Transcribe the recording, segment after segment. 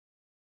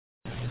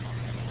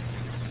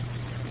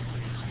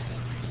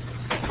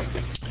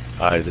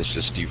Hi, this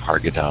is Steve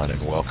Hargadon,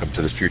 and welcome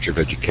to the Future of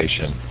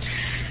Education.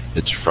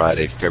 It's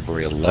Friday,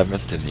 February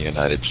 11th in the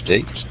United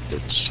States.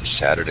 It's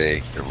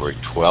Saturday, February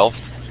 12th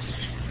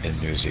in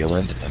New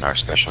Zealand, and our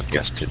special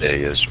guest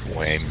today is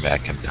Wayne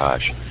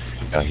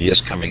MacKintosh. Now, he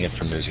is coming in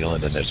from New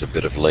Zealand, and there's a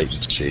bit of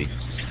latency,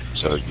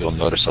 so you'll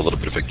notice a little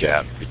bit of a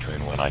gap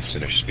between when I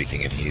finish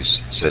speaking and he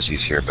says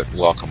he's here, but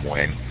welcome,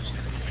 Wayne.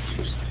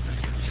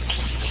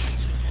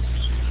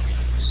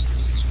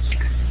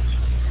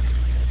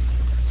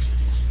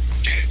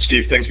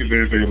 Steve, thank you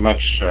very, very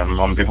much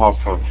on behalf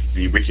of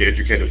the Wiki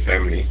Educator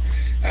family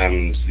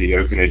and the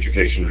Open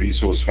Education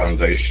Resource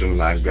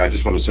Foundation. I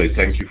just want to say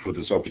thank you for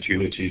this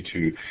opportunity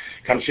to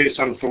come share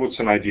some thoughts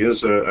and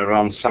ideas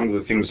around some of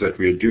the things that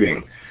we're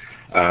doing.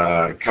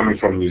 Coming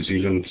from New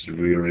Zealand,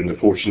 we're in the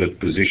fortunate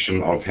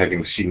position of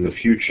having seen the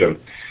future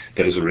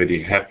that has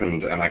already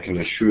happened, and I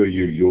can assure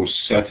you your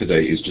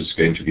Saturday is just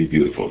going to be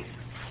beautiful.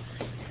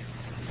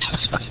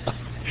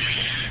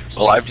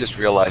 Well, I've just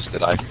realized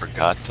that I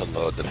forgot to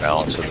load the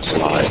balance of the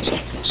slides.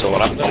 So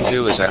what I'm going to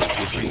do is ask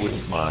you, if you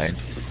wouldn't mind,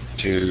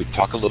 to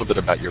talk a little bit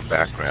about your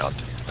background.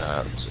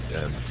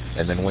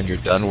 And then when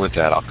you're done with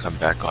that, I'll come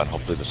back on.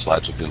 Hopefully the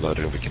slides will be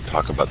loaded and we can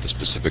talk about the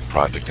specific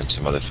project and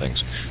some other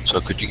things. So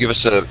could you give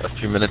us a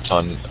few minutes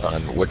on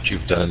what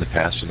you've done in the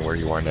past and where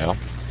you are now?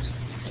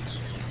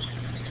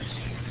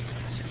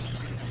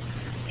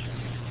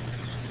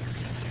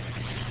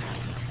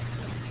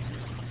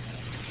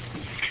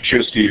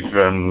 Sure, Steve,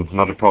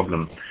 not a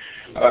problem.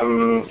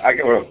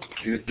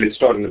 Let's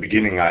start in the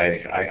beginning.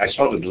 I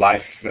started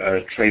life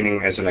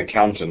training as an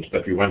accountant,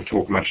 but we won't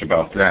talk much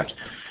about that.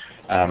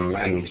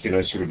 And,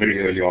 sort of very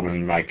early on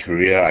in my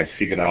career, I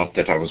figured out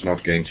that I was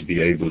not going to be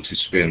able to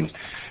spend,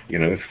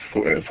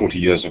 40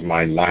 years of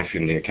my life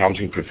in the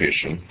accounting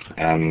profession.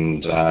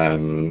 And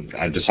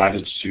I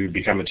decided to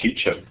become a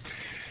teacher.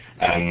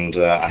 And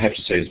I have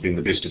to say it's been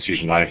the best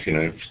decision I've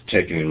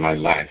taken in my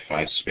life.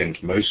 I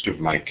spent most of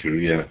my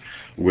career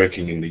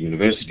working in the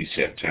university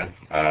sector,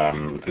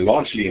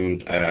 largely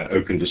in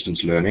open distance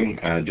learning,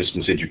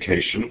 distance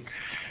education,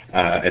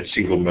 at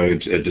single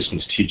mode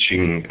distance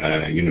teaching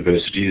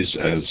universities,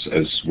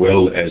 as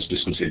well as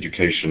distance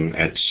education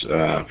at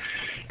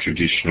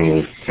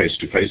traditional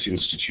face-to-face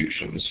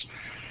institutions.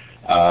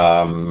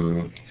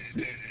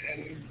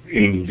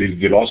 In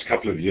the last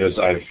couple of years,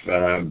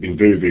 I've been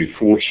very, very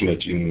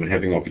fortunate in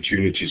having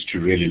opportunities to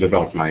really live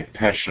out my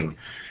passion,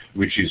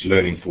 which is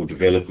learning for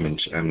development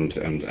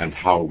and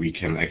how we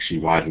can actually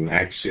widen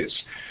access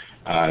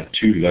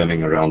to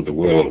learning around the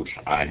world.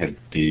 I had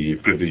the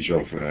privilege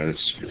of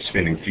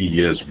spending 3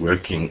 years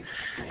working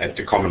at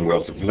the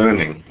Commonwealth of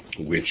Learning,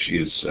 which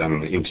is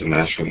an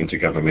international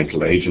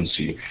intergovernmental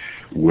agency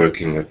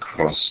working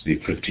across the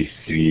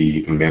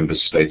 53 member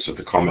states of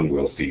the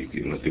Commonwealth,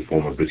 the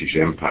former British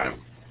Empire.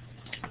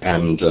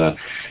 And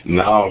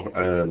now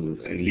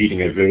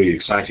leading a very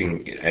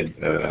exciting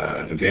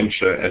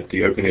venture at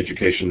the Open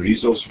Education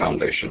Resource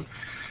Foundation.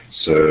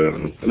 So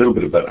a little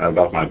bit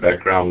about my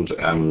background,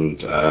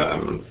 and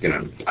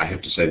I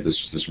have to say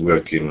this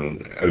work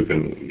in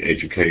open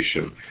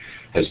education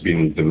has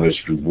been the most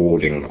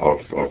rewarding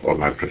of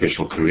my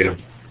professional career.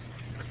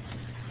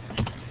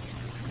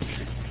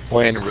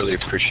 Wayne, really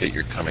appreciate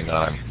your coming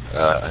on.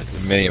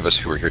 Many of us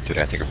who are here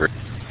today, I think, are very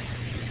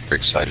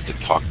excited to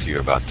talk to you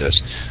about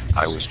this.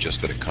 I was just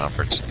at a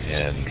conference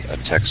in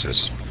Texas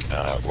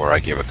where I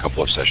gave a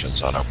couple of sessions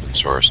on open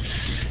source,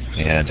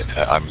 and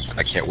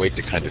I can't wait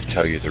to kind of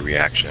tell you the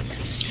reaction.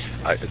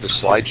 The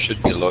slides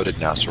should be loaded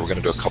now, so we're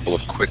going to do a couple of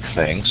quick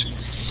things.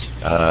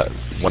 I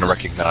want to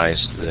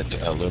recognize that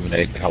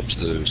Illuminate helps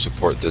to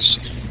support this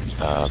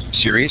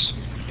series,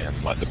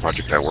 and the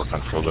project I work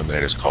on for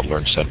Illuminate is called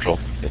Learn Central.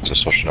 It's a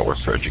social network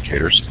for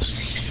educators.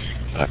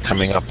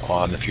 Coming up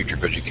on the Future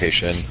of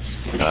Education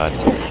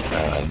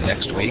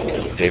next week,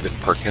 David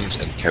Perkins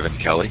and Kevin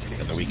Kelly,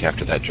 and the week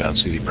after that, John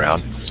Seeley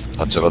Brown.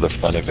 Lots of other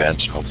fun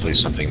events, hopefully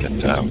something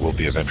that will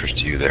be of interest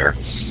to you there.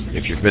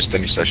 If you've missed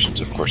any sessions,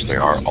 of course, they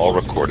are all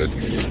recorded,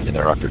 and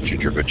they're up at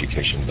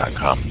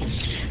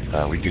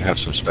futureofeducation.com. We do have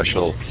some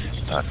special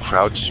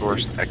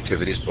crowdsourced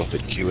activities, both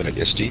at Q and at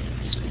ISTE.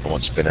 I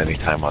won't spend any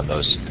time on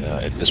those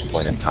at this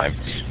point in time,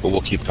 but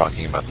we'll keep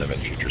talking about them in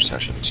future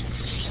sessions.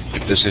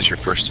 If this is your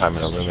first time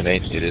in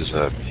Illuminate, it is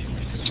a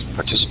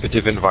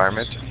participative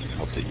environment. I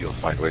hope that you'll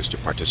find ways to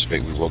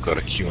participate. We will go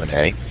to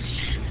Q&A.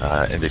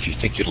 And if you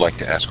think you'd like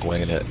to ask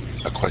Wayne a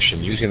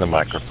question using the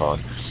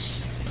microphone,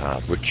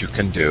 which you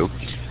can do,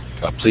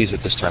 please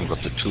at this time go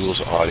to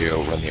Tools,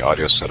 Audio, run the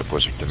Audio Setup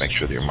Wizard to make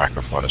sure that your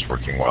microphone is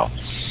working well.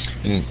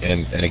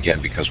 And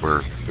again, because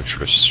we're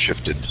sort of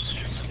shifted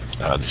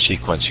the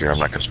sequence here, I'm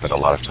not going to spend a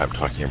lot of time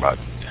talking about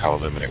how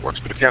Illuminate works.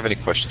 But if you have any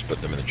questions,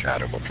 put them in the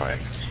chat and we'll try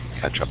and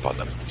catch up on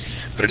them.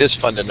 But it is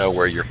fun to know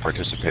where you're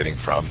participating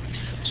from.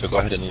 So go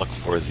ahead and look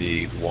for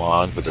the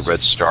wand with the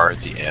red star at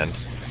the end.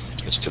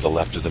 It's to the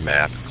left of the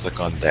map. Click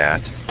on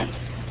that,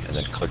 and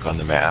then click on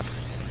the map.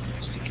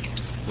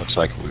 Looks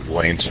like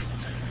Wayne's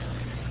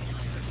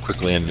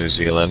quickly in New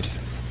Zealand.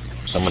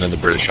 Someone in the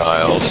British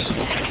Isles.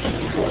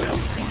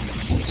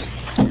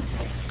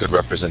 good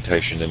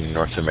representation in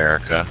North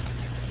America.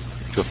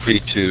 Feel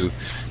free to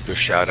do a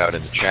shout out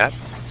in the chat.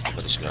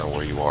 Let us know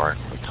where you are,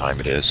 what time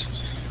it is.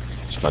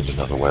 It's fun to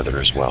know the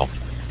weather as well.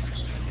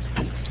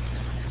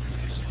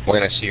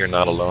 Wayne, I see you're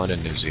not alone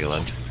in New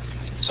Zealand.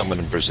 Someone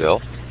in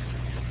Brazil.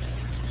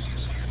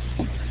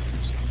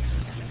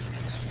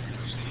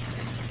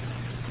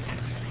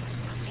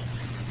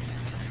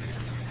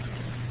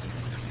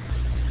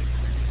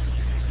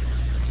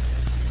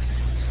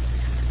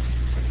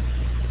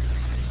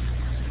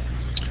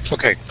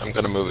 Okay, I'm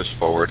going to move us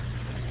forward.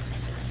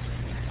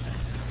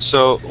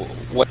 So,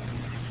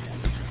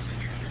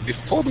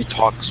 before we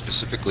talk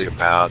specifically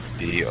about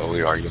the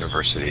OER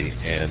University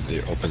and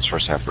the open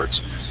source efforts,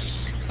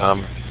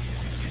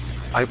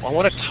 I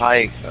want to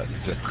tie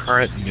the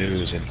current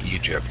news in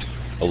Egypt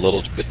a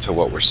little bit to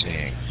what we're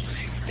seeing.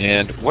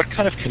 And what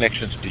kind of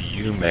connections do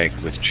you make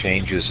with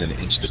changes in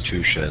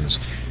institutions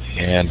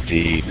and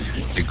the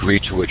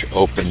degree to which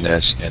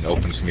openness and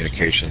open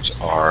communications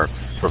are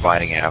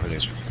providing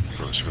avenues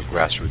for sort of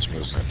grassroots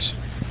movements?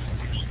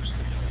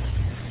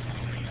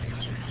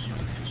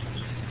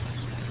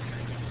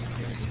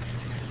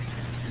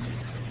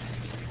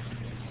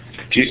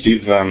 Gee,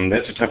 Steve,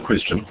 that's a tough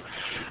question.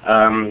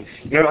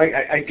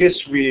 I guess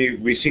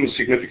we're seeing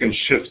significant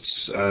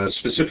shifts,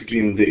 specifically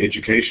in the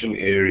education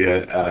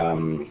area,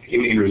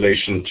 in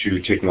relation to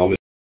technology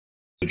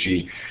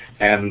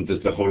and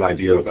the whole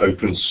idea of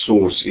open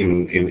source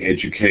in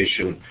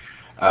education,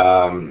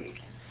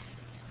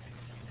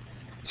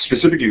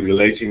 specifically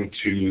relating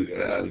to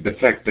the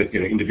fact that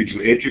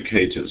individual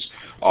educators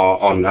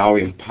are now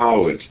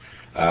empowered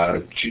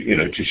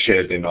to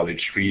share their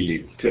knowledge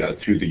freely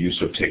through the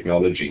use of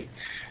technology.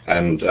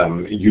 And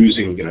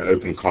using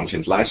open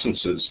content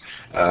licenses,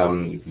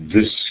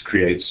 this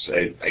creates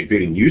a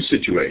very new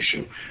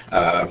situation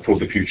for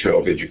the future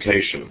of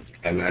education,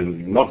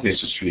 and not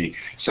necessarily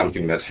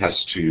something that has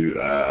to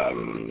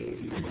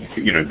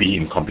be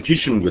in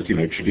competition with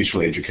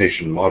traditional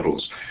education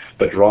models,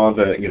 but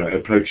rather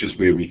approaches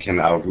where we can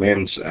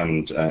augment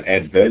and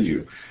add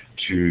value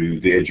to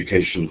the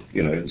education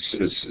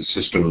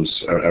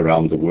systems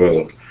around the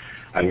world.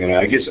 And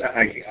I guess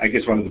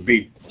one of the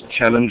big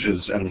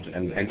challenges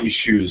and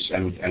issues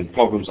and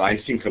problems I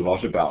think a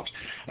lot about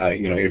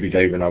every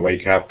day when I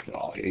wake up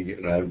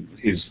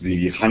is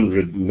the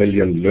 100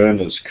 million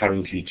learners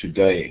currently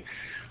today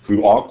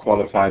who are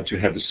qualified to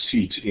have a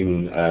seat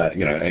in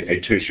a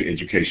tertiary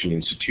education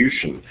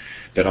institution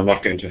that are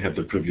not going to have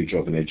the privilege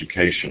of an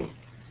education.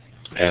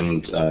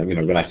 And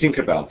when I think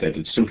about that,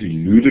 it's simply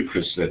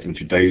ludicrous that in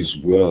today's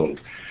world,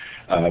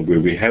 where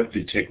we have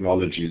the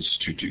technologies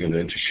to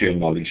share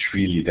knowledge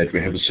freely, that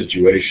we have a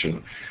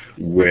situation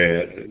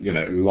where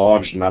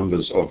large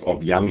numbers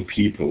of young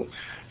people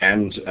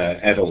and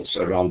adults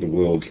around the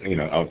world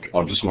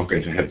are just not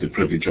going to have the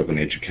privilege of an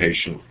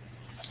education.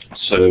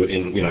 So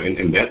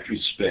in that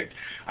respect,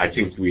 I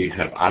think we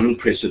have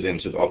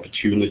unprecedented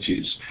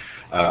opportunities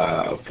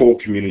for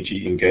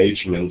community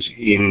engagement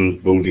in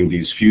building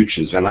these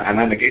futures. And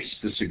I guess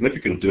the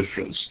significant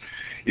difference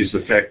is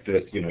the fact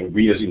that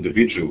we as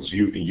individuals,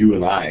 you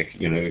and I,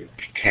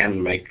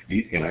 can make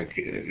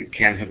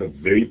can have a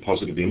very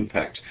positive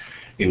impact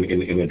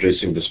in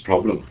addressing this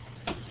problem.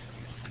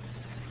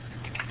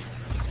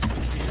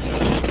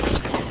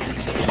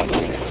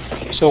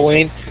 So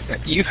Wayne,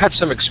 you've had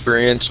some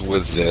experience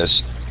with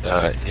this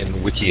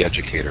in Wiki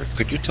Educator.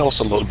 Could you tell us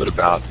a little bit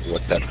about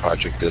what that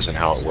project is and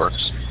how it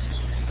works?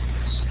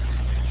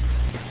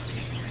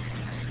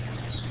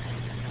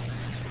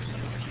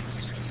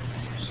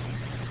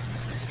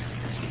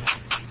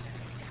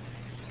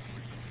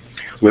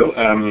 Well,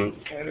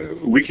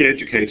 Wiki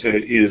Educator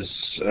is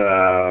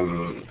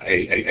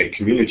a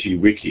community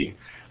wiki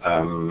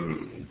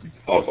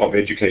of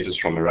educators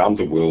from around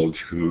the world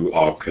who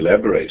are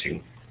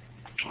collaborating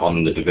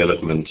on the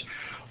development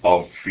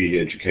of free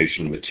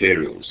education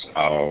materials.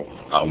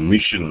 Our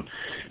mission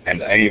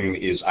and aim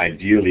is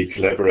ideally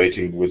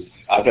collaborating with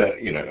other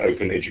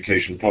open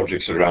education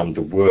projects around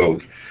the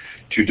world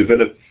to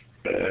develop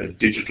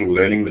digital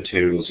learning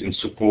materials in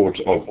support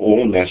of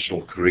all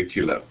national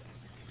curricula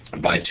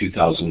by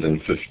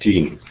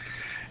 2015.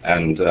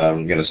 And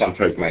some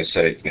folk may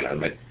say,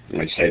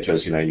 may say to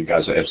us, you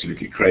guys are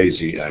absolutely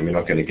crazy. We're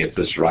not going to get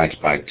this right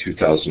by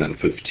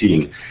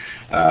 2015.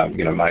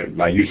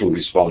 My usual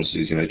response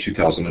is,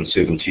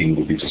 2017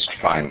 will be just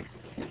fine.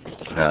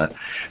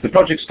 The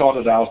project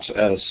started out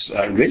as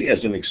really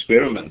as an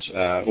experiment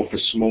off a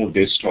small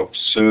desktop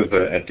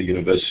server at the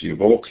University of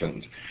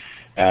Auckland.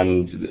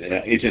 And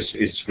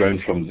it's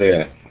grown from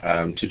there.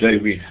 Today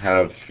we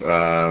have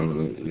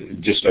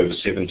just over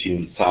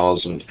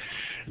 17,000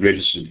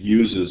 registered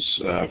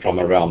users from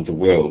around the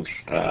world.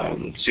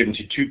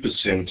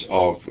 72%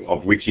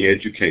 of Wiki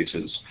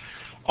educators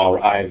are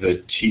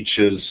either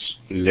teachers,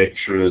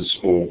 lecturers,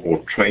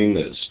 or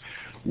trainers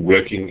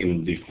working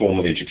in the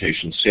formal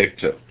education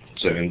sector.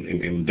 So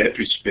in that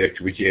respect,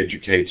 Wiki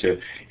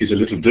Educator is a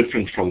little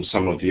different from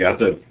some of the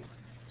other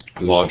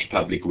large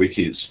public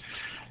wikis.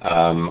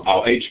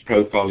 Our age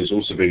profile is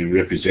also very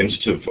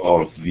representative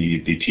of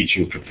the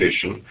teaching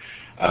profession.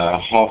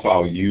 Half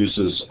our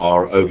users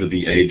are over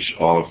the age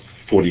of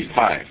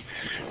 45.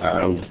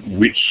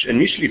 Which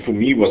initially for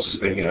me was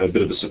a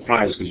bit of a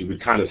surprise, because you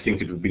would kind of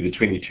think it would be the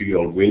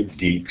 22-year-old web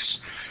geeks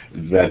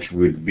that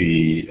would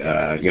be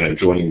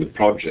joining the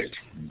project.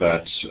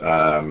 But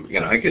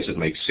I guess it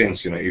makes sense.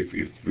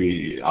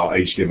 If our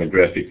age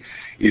demographic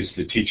is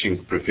the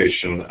teaching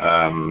profession,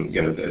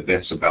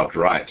 that's about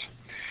right.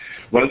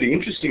 One of the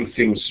interesting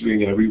things,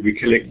 we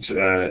collect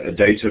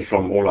data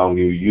from all our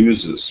new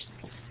users.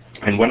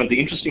 And one of the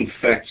interesting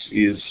facts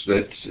is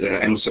that,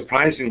 and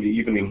surprisingly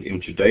even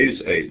in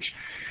today's age,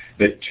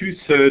 that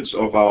 2/3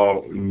 of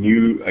our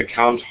new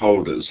account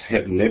holders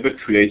have never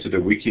created a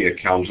wiki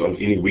account on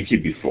any wiki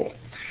before.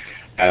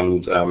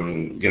 And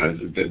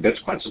that's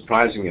quite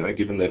surprising,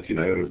 given that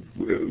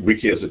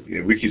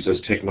wikis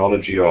as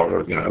technology are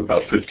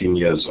about 15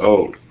 years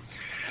old.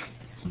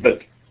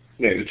 But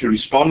to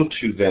respond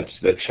to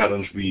that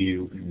challenge, we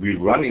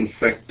run in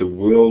fact the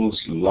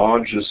world's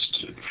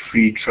largest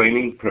free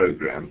training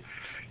program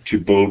to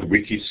build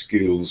wiki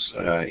skills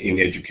in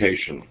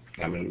education.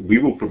 I mean, we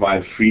will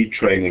provide free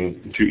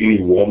training to any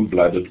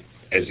warm-blooded,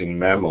 as in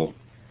mammal,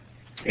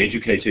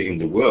 educator in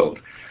the world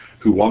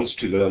who wants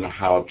to learn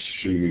how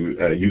to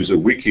use a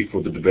wiki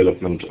for the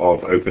development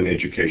of open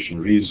education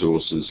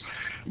resources.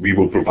 We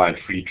will provide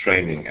free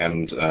training,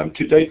 and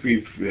to date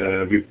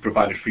we've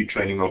provided free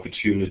training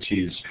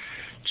opportunities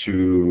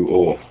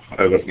to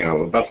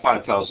about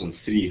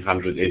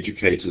 5,300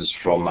 educators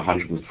from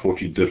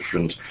 140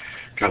 different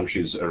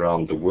countries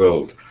around the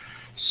world.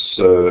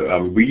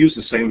 So we use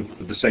the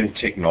same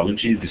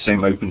technology, the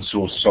same open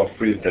source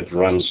software that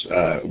runs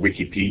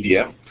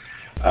Wikipedia.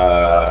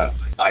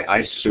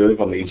 I serve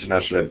on the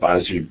International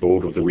Advisory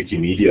Board of the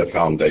Wikimedia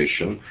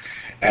Foundation,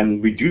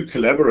 and we do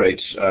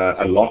collaborate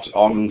a lot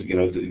on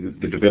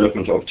the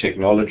development of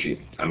technology.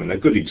 I mean, a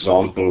good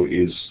example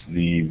is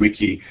the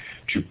wiki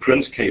to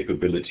print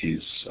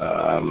capabilities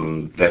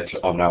that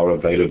are now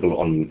available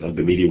on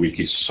the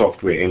MediaWiki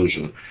software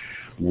engine,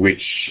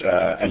 which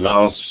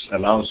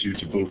allows you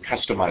to build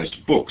customized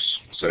books.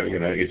 So,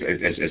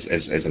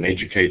 as an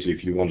educator,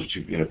 if you wanted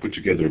to put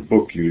together a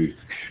book, you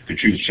could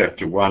choose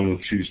chapter 1,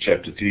 choose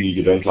chapter 3.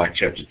 You don't like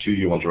chapter 2,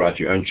 you want to write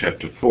your own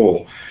chapter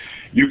 4.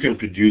 You can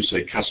produce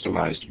a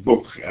customized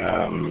book,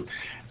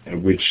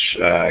 which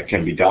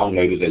can be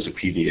downloaded as a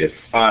PDF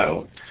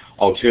file.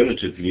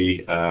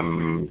 Alternatively,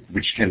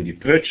 which can be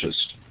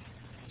purchased,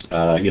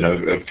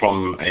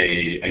 from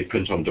a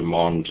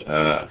print-on-demand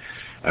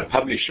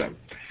publisher.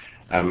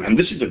 And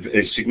this is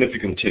a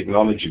significant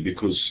technology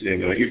because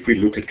if we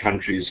look at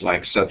countries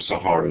like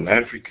sub-Saharan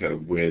Africa,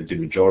 where the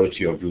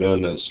majority of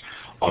learners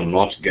are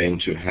not going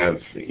to have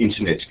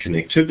internet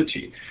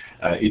connectivity,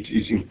 it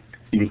is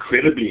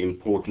incredibly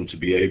important to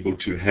be able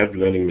to have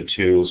learning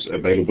materials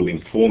available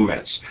in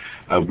formats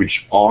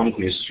which aren't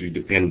necessarily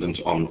dependent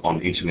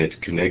on internet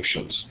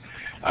connections.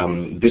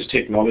 This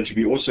technology,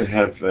 we also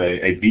have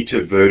a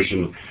beta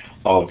version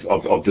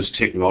of this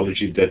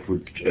technology that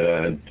would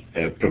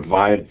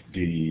provide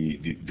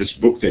this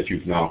book that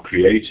you've now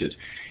created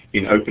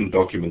in open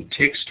document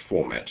text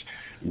format,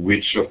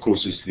 which of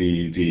course is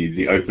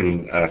the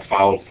open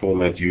file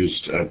format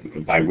used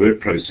by word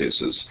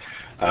processors,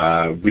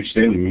 which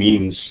then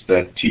means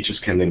that teachers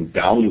can then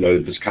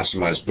download this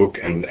customized book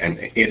and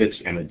edit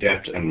and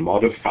adapt and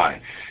modify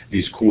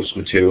these course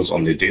materials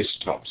on their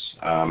desktops.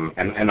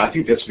 And I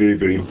think that's very,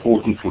 very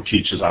important for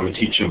teachers. I'm a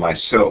teacher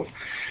myself,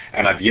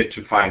 and I've yet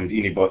to find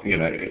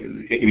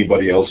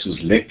anybody else's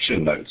lecture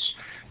notes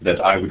that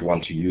I would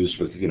want to use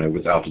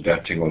without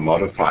adapting or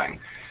modifying.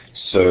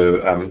 So,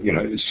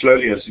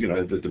 slowly as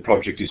the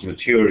project is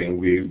maturing,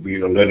 we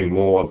are learning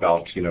more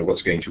about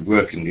what's going to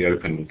work in the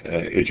open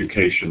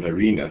education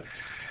arena.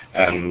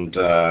 And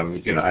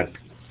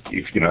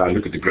if I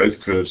look at the growth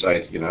curves,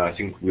 I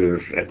think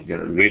we're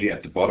really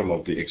at the bottom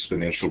of the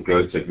exponential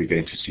growth that we're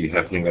going to see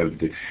happening over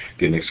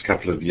the next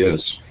couple of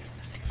years.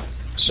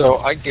 So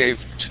I gave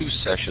 2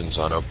 sessions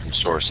on open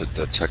source at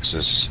the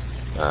Texas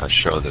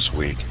show this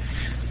week.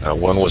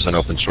 One was an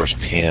open source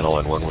panel,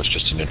 and one was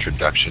just an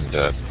introduction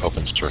to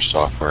open source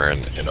software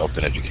and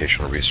open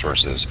educational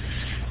resources.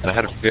 And I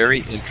had a very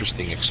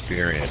interesting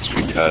experience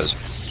because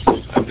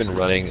I've been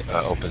running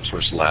open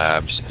source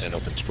labs and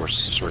open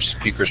source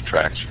speakers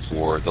tracks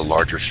for the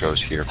larger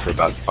shows here for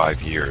about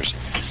 5 years.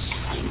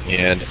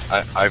 And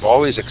I've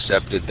always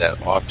accepted that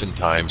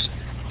oftentimes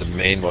the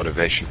main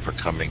motivation for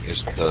coming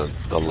is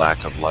the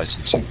lack of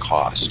licensing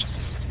cost,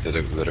 that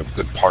a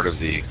good part of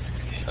the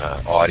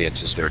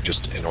audience is there just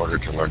in order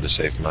to learn to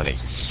save money.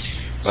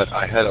 But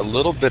I had a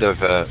little bit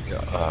of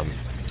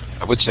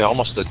I would say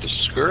almost a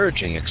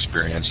discouraging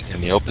experience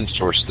in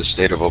the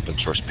State of Open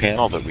Source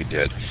panel that we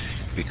did,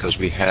 because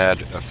we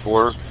had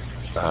 4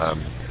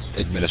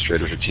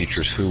 administrators or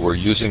teachers who were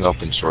using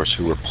open source,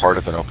 who were part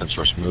of an open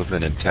source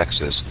movement in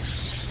Texas,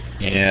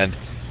 and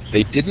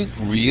they didn't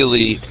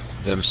really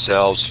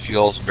themselves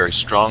feel very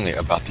strongly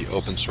about the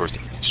open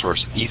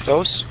source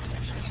ethos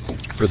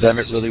For them,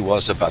 it really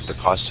was about the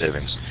cost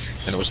savings.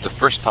 And it was the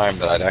first time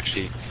that I'd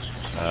actually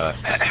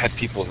had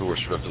people who were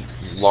sort of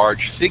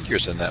large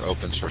figures in that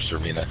open source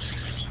arena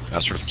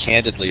sort of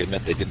candidly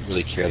admit they didn't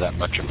really care that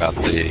much about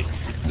the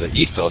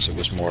ethos. It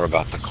was more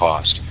about the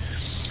cost.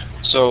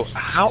 So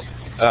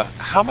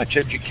how much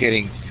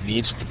educating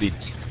needs to be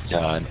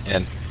done,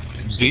 and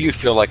do you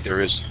feel like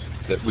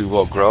that we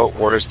will grow,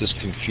 or is this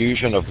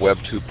confusion of Web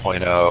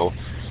 2.0,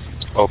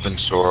 open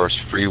source,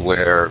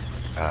 freeware,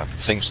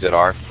 things that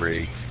are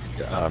free,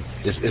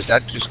 is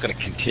that just going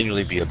to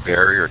continually be a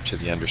barrier to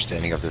the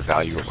understanding of the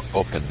value of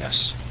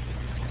openness?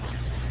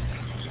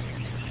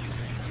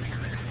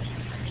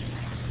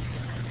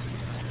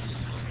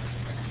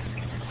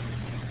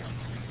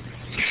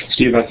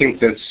 Steve, I think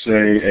that's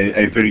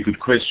a very good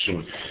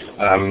question.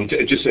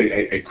 Just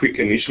a quick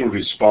initial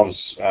response.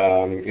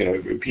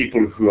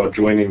 People who are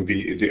joining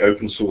the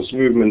open source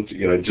movement,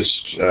 just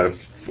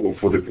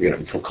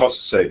for cost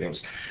savings.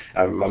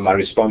 My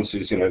response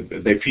is,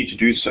 they're free to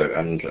do so,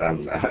 and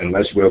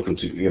most welcome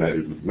to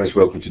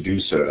do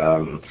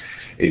so.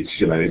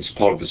 It's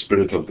part of the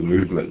spirit of the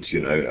movement.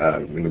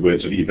 In the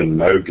words of even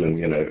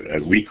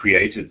Moglen, we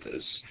created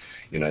this.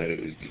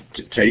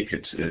 To take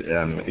it,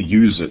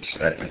 use it,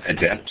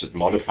 adapt it,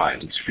 modify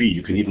it. It's free.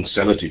 You can even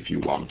sell it if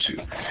you want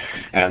to.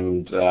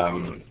 And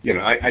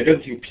I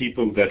don't think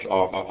people that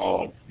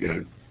are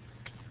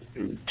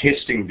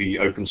testing the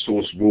open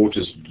source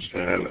waters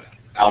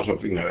out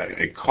of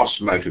a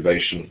cost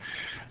motivation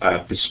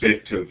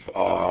perspective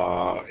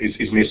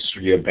is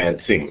necessarily a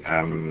bad thing,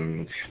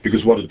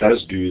 because what it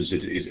does do is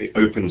it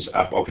opens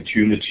up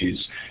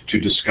opportunities to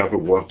discover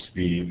what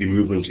the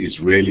movement is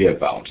really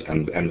about,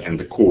 and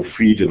the core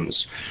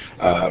freedoms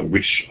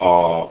which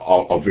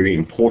are very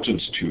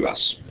important to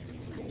us.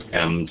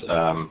 And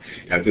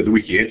the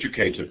Wiki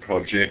Educator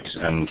project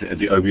and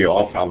the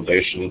OER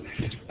Foundation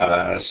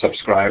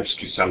subscribes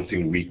to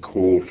something we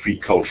call Free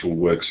Cultural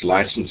Works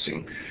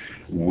licensing,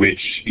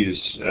 which is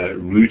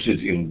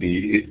rooted in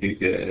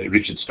the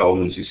Richard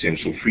Stallman's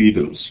essential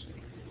freedoms.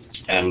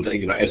 And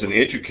as an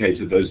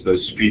educator,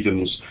 those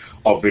freedoms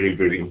are very,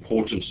 very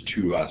important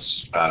to us.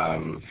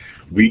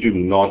 We do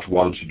not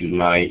want to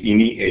deny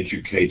any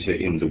educator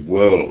in the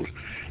world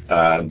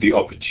the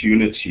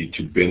opportunity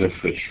to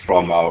benefit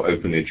from our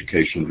open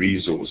education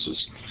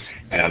resources.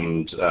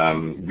 And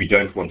we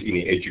don't want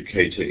any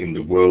educator in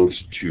the world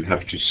to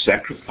have to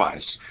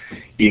sacrifice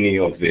any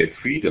of their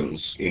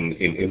freedoms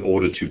in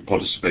order to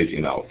participate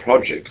in our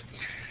project.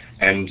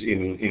 And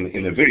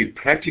in a very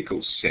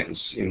practical sense,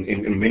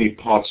 in many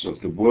parts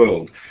of the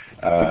world,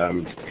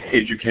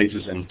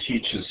 educators and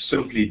teachers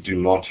simply do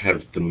not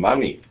have the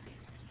money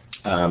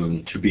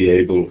to be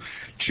able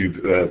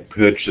to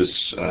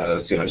purchase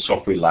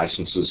software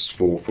licenses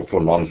for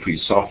non-free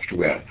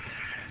software.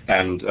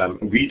 And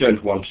we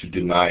don't want to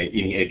deny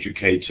any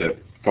educator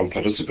from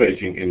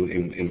participating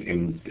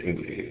in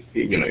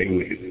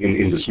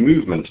this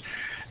movement,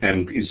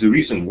 and is the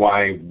reason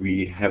why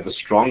we have a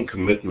strong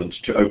commitment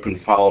to open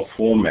file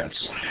formats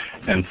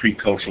and free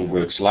cultural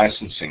works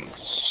licensing.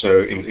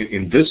 So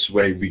in this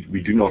way,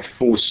 we do not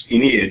force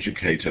any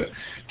educator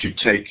to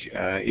take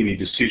any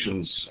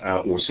decisions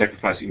or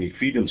sacrifice any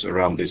freedoms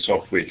around their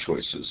software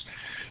choices.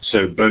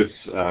 So both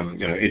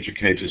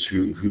educators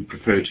who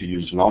prefer to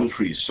use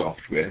non-free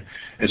software,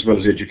 as well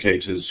as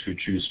educators who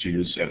choose to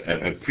use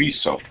a free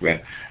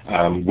software,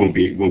 will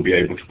be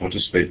able to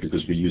participate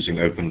because we're using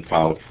open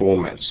file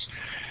formats.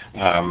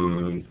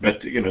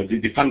 But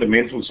the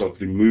fundamentals of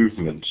the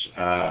movement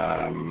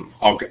are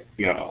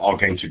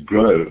going to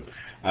grow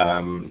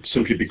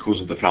simply because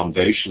of the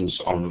foundations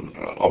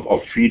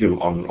of freedom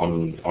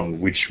on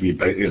which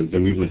the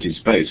movement is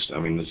based. I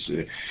mean,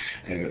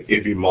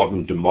 every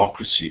modern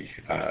democracy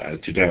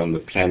today on the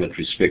planet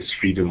respects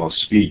freedom of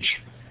speech,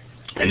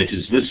 and it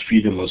is this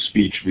freedom of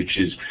speech which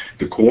is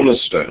the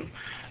cornerstone,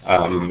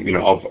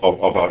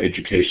 of our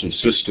education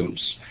systems.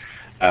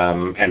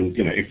 And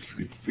if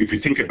we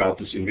think about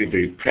this in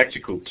very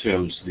practical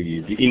terms,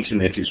 the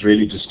internet is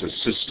really just a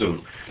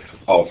system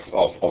of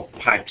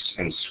pipes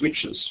and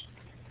switches.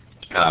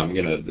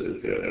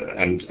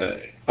 And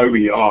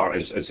OER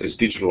as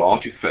digital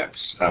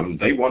artifacts,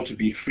 they want to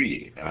be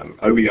free.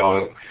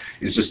 OER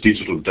is just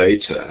digital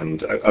data,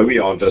 and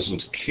OER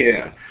doesn't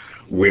care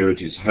where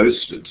it is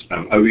hosted.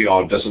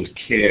 OER doesn't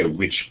care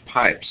which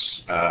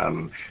pipes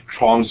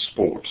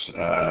transport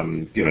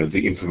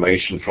the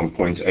information from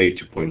point A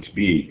to point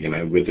B,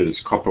 whether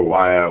it's copper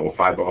wire or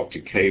fiber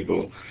optic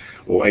cable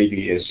or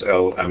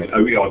ADSL. I mean,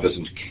 OER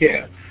doesn't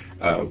care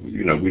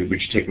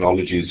which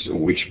technologies or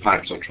which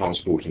pipes are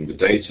transporting the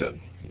data.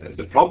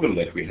 The problem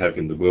that we have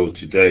in the world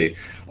today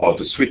are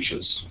the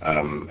switches,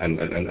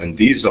 and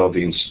these are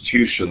the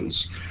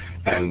institutions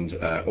and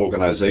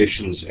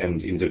organizations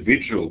and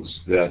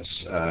individuals that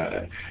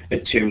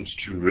attempt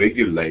to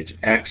regulate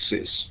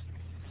access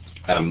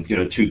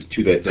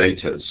to that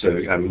data. So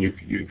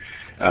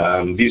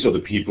these are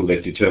the people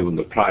that determine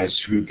the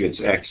price, who gets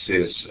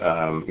access,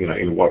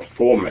 in what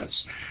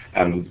formats.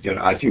 And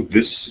I think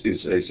this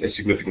is a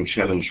significant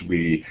challenge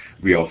we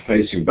are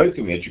facing, both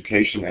in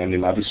education and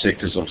in other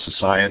sectors of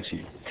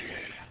society.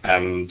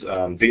 And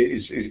there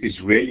is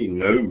really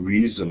no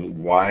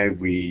reason why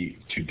we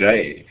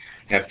today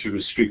have to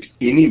restrict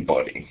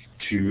anybody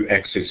to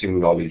accessing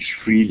knowledge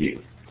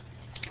freely.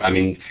 I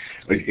mean,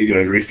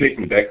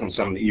 reflecting back on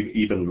some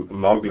even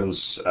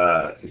Moglen's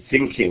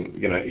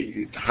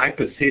thinking,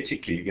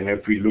 hypothetically,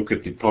 if we look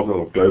at the problem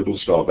of global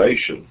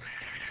starvation,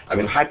 I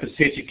mean,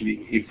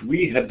 hypothetically, if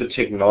we had the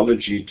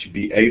technology to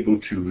be able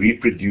to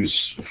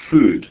reproduce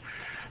food,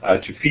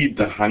 to feed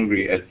the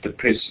hungry at the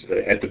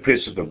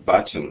press of a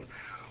button,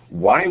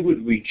 why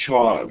would we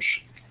charge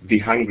the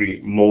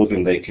hungry more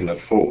than they can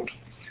afford?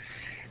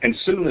 And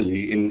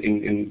similarly,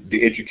 in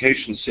the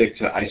education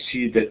sector, I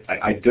see that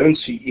I don't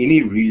see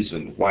any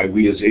reason why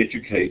we as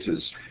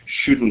educators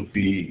shouldn't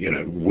be,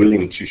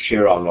 willing to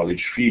share our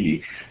knowledge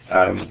freely,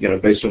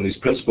 based on these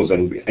principles.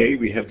 And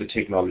we have the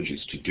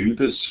technologies to do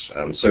this.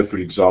 So, for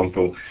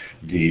example,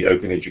 the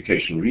Open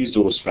Education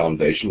Resource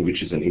Foundation,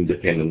 which is an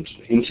independent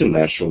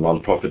international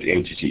non-profit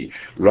entity,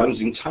 runs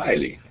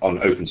entirely on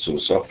open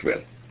source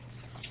software.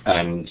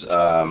 And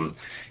I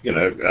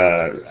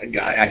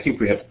think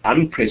we have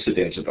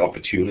unprecedented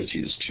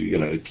opportunities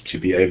to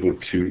be able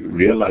to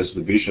realize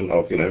the vision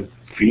of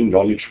free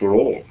knowledge for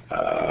all,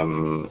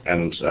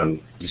 and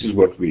this is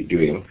what we're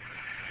doing.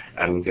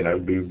 And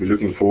we're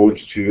looking forward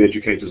to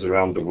educators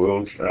around the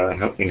world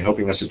in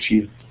helping us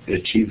achieve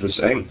this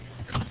aim.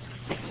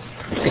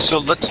 So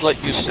let's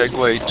let you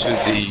segue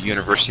to the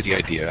university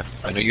idea.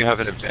 I know you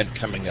have an event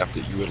coming up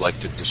that you would like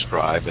to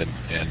describe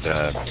and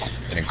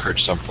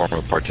encourage some form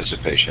of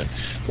participation.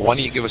 But why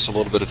don't you give us a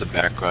little bit of the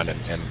background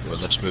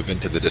and let's move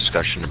into the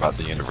discussion about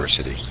the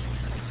university.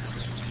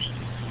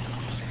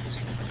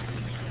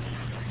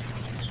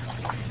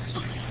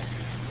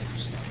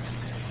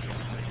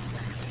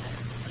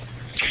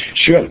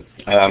 Sure.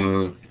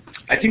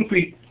 I think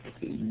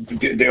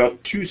there are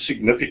two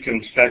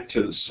significant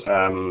factors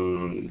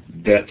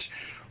that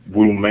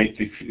will make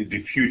the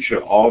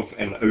future of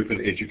an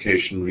open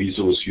education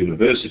resource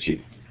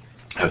university,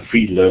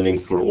 free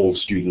learning for all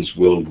students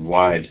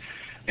worldwide,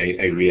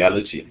 a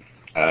reality.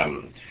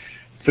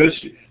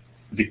 First,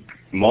 the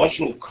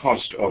marginal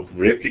cost of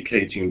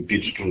replicating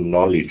digital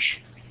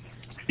knowledge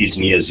is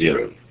near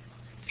zero.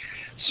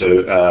 So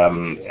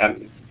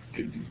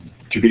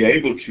to be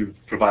able to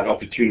provide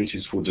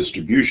opportunities for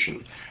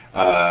distribution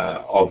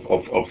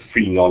of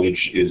free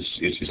knowledge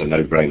is a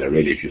no-brainer,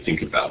 really, if you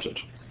think about it.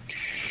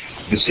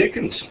 The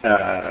second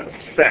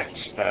fact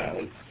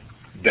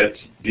that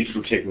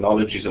digital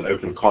technologies and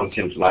open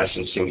content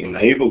licensing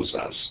enables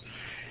us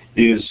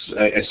is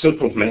a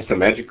simple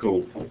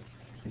mathematical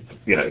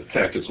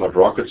fact. It's not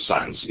rocket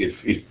science.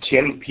 If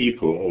 10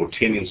 people or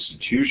 10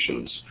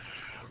 institutions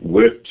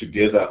work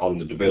together on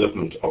the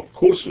development of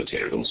course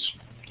materials,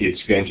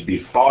 it's going to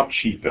be far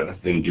cheaper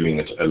than doing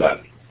it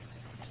alone.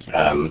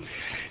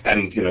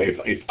 And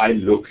if I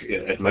look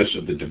at most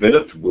of the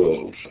developed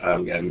world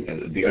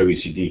and the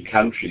OECD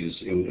countries,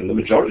 in the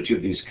majority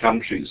of these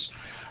countries,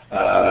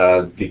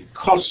 the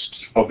cost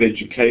of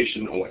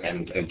education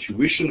and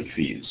tuition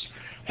fees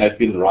have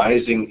been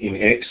rising in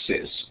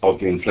excess of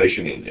the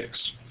inflation index.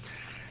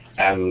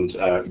 And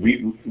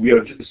we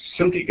are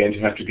simply going to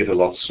have to get a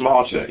lot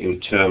smarter in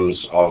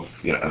terms of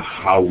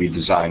how we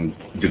design,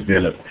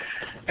 develop,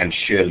 and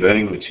share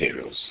learning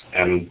materials.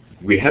 And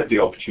we have the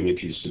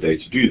opportunities today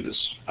to do this.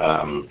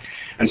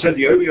 And so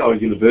the OER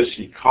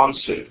University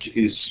concept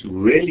is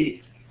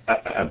really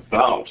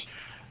about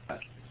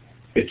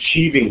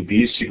achieving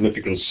these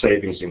significant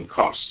savings in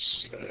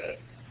costs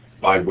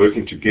by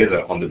working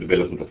together on the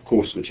development of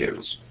course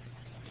materials.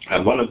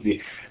 And one of the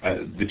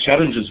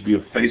challenges we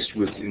are faced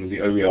with in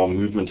the OER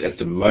movement at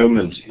the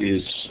moment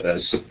is,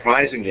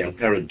 surprisingly and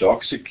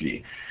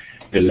paradoxically,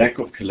 the lack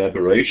of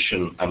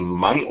collaboration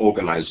among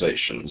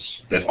organizations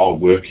that are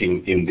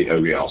working in the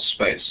OER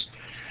space.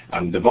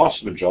 The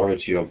vast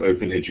majority of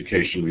open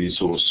education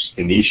resource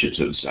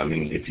initiatives, I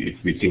mean, if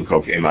we think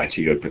of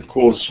MIT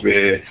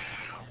OpenCourseware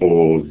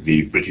or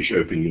the British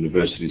Open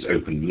University's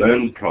Open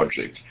Learn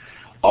project,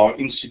 are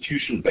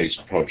institution-based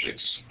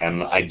projects.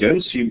 And I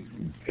don't see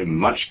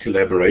much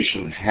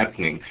collaboration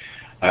happening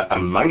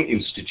among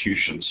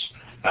institutions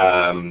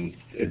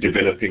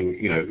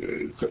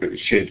developing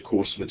shared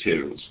course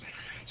materials.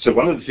 So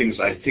one of the things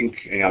I think,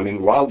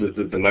 while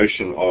the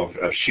notion of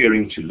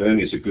sharing to learn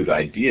is a good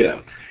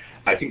idea,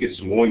 I think it's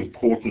more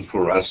important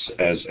for us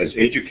as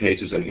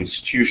educators and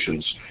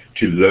institutions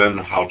to learn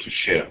how to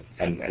share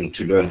and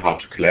to learn how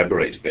to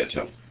collaborate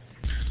better.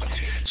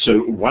 So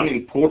one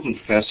important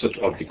facet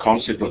of the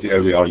concept of the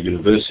OER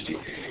University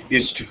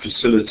is to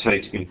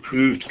facilitate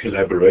improved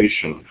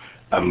collaboration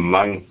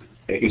among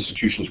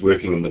institutions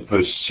working in the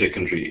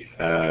post-secondary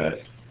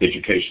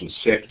education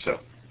sector.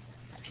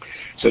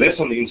 So that's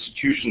on the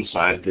institution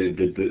side,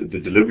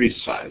 the delivery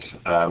side.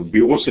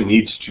 We also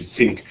need to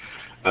think,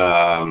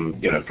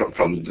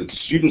 from the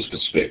student's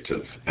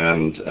perspective,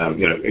 and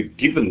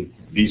given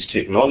these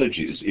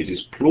technologies, it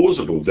is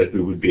plausible that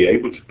we would be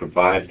able to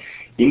provide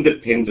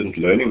independent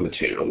learning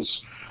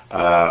materials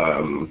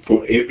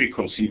for every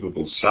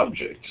conceivable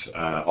subject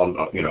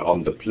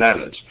on the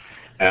planet,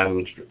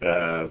 and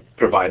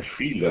provide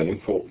free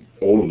learning for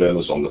all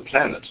learners on the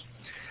planet.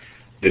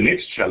 The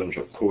next challenge,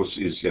 of course,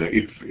 is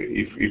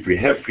if we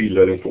have free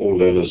learning for all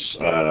learners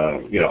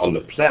on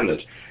the planet,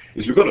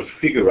 is we've got to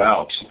figure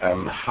out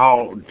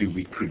how do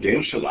we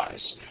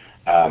credentialize,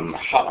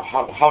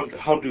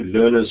 how do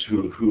learners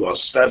who are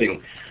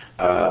studying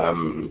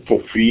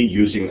for free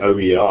using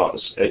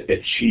OERs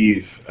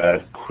achieve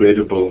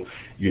credible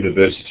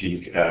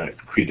university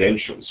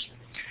credentials.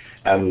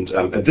 And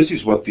this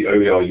is what the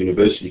OER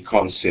University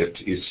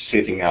concept is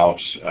setting out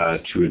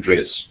to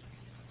address.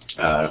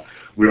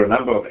 We're a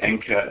number of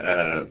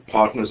anchor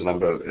partners, a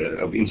number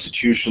of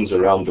institutions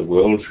around the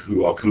world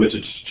who are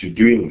committed to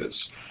doing this.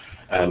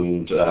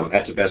 And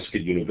Athabasca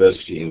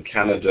University in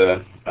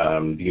Canada,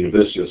 the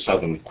University of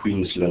Southern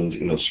Queensland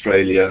in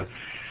Australia,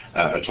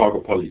 Otago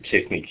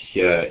Polytechnic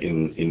here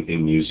in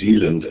New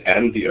Zealand,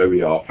 and the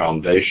OER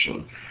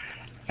Foundation.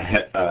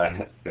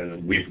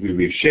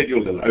 We've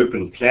scheduled an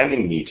open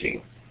planning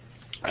meeting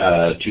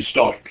to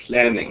start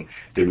planning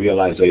the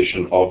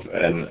realization of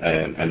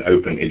an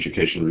open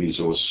education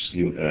resource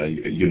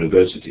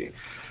university.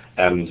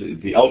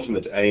 And the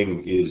ultimate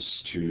aim is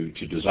to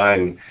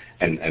design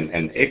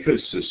an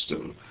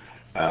ecosystem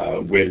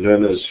where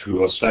learners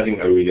who are studying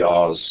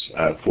OERs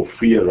for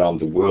free around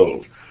the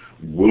world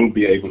will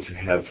be able to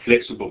have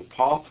flexible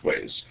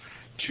pathways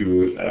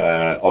to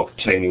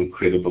obtaining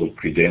credible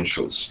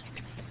credentials.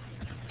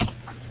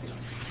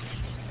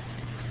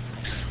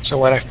 So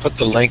when I put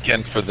the link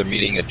in for the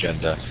meeting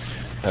agenda,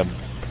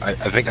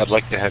 I think I'd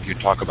like to have you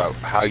talk about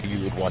how you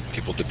would want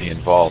people to be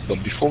involved.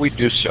 But before we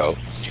do so,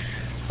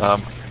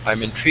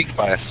 I'm intrigued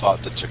by a thought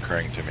that's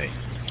occurring to me.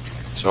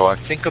 So I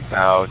think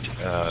about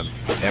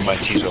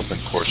MIT's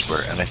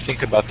OpenCourseWare, and I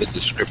think about the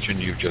description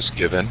you've just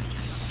given.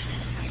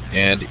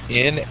 And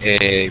in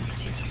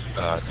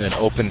an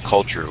open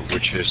culture,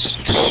 which is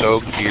so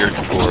geared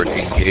toward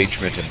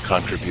engagement and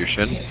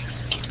contribution,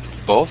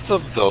 both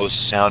of those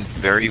sound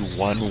very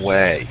one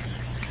way.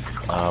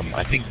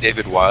 I think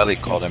David Wiley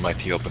called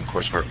MIT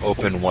OpenCourseWare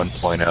Open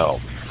 1.0.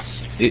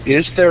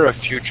 Is there a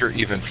future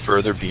even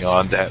further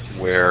beyond that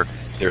where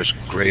there's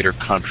greater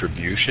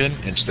contribution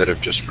instead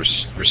of just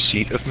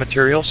receipt of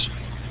materials?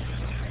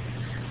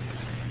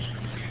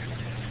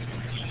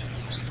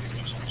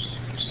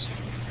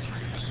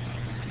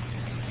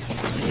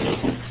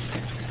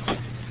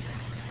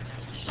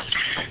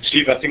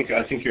 Steve, I think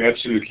you're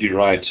absolutely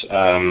right.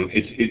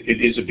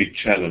 It is a big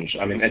challenge.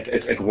 I mean,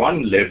 at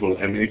one level,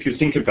 I mean, if you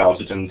think about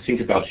it and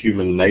think about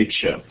human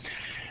nature,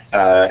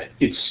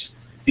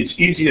 it's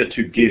easier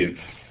to give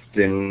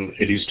than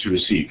it is to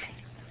receive.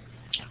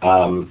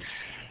 And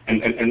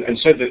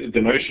so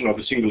the notion of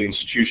a single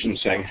institution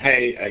saying,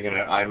 hey,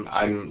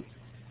 I'm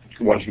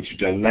wanting to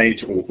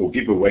donate or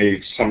give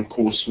away some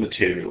course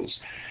materials,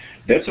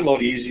 that's a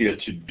lot easier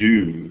to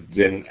do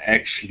than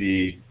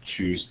actually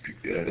to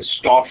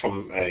start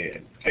from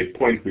a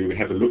point where we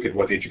have a look at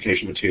what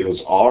education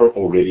materials are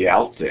already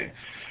out there,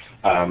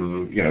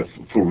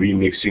 for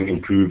remixing,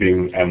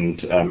 improving,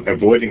 and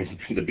avoiding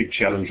the big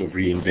challenge of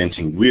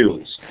reinventing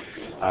wheels.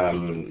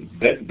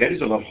 That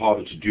is a lot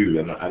harder to do,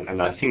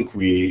 and I think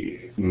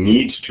we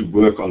need to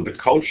work on the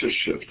culture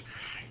shift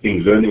in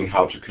learning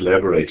how to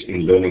collaborate,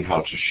 in learning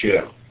how to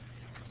share.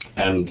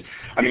 And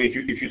I mean,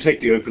 if you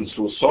take the open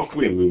source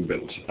software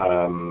movement,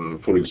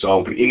 for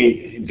example,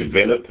 any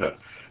developer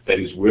that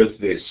is worth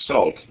their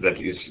salt, that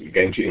is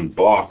going to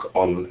embark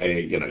on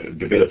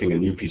developing a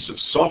new piece of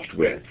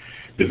software,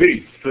 the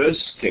very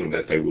first thing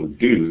that they will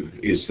do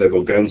is they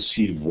will go and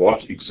see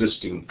what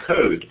existing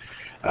code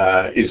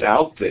is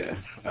out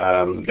there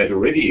that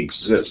already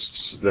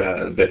exists,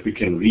 that we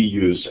can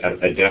reuse,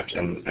 and adapt,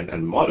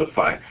 and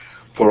modify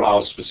for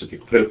our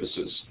specific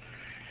purposes.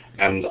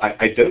 And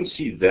I don't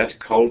see that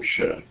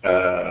culture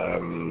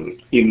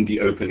in the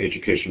open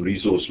education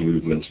resource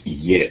movement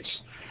yet.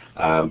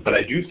 But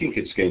I do think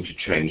it's going to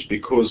change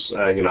because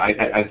I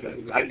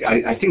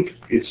think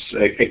it's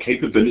a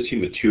capability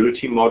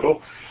maturity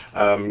model.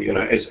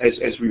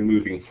 As we're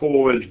moving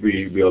forward,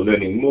 we are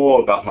learning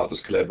more about how this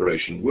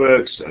collaboration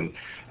works, and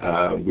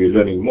we're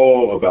learning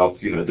more about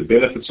the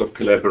benefits of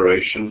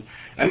collaboration.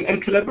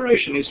 And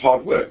collaboration is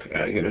hard work.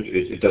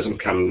 It doesn't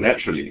come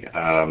naturally.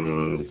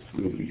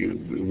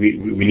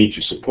 We need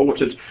to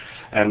support it.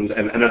 And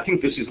I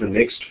think this is the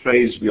next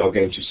phase we are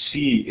going to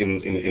see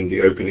in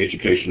the open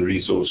education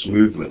resource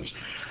movement.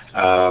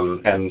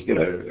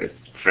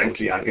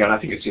 Frankly, I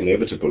think it's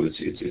inevitable.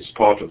 It's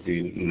part of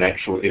the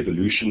natural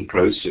evolution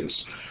process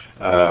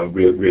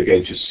we're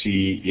going to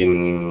see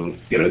in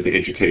the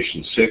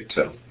education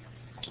sector.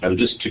 And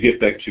just to get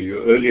back to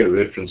your earlier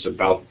reference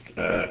about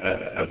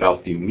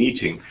the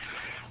meeting,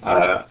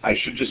 I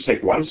should just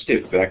take one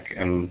step back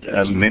and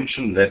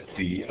mention that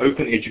the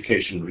Open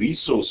Education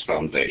Resource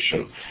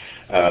Foundation,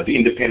 the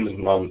independent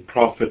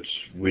non-profit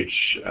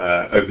which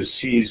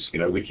oversees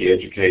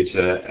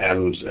WikiEducator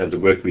and the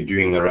work we're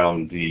doing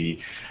around the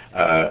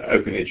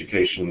Open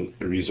Education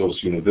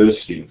Resource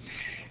University,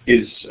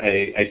 is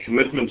a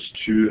commitment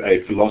to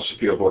a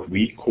philosophy of what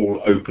we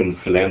call open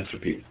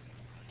philanthropy.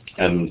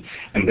 And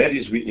that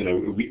is,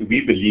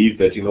 we believe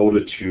that in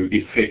order to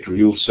effect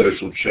real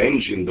social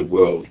change in the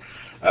world,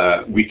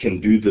 we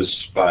can do this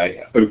by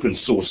open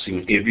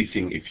sourcing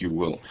everything, if you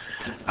will.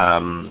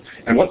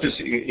 And what this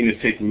in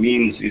effect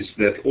means is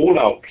that all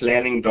our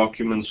planning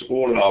documents,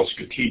 all our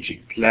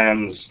strategic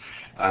plans,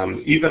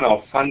 even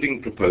our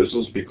funding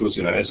proposals, because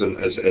as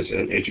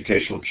an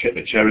educational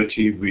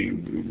charity,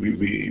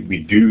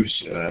 we do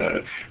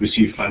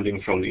receive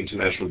funding from the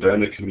international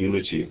donor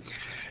community.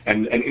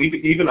 And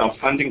even our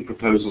funding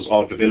proposals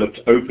are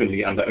developed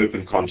openly under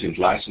open content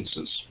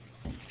licenses.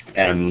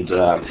 And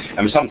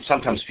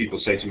sometimes people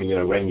say to me,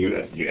 Wayne,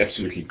 you're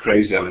absolutely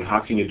crazy. I mean, how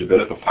can you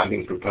develop a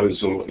funding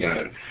proposal,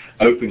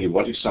 openly?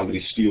 What if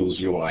somebody steals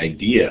your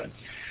idea?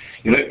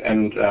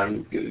 And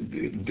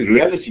the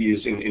reality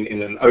is,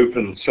 in an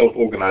open,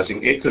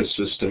 self-organizing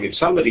ecosystem, if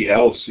somebody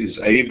else is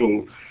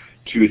able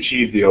to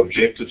achieve the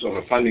objectives of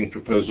a funding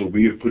proposal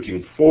we are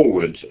putting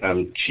forward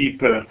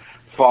cheaper,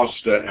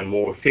 faster, and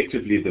more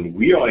effectively than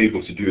we are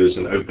able to do as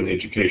an open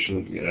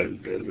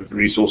education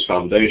resource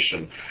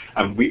foundation,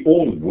 we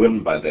all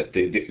win by that.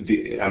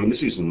 I mean,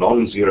 this is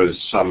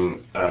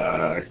non-zero-sum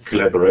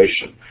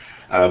collaboration,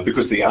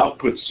 because the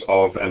outputs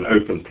of an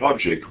open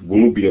project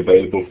will be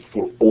available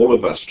for all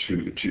of us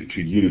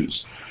to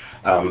use.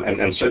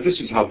 And so this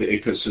is how the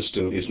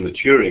ecosystem is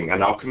maturing.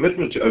 And our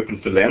commitment to open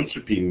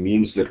philanthropy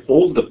means that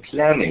all the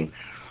planning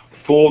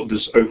for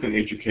this open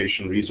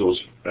education resource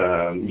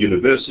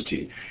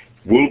university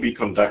will be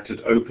conducted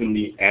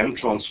openly and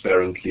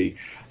transparently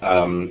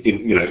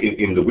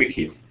in the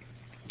wiki.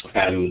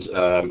 And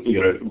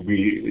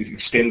we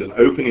extend an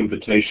open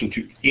invitation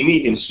to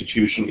any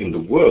institution in the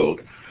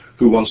world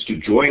who wants to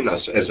join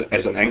us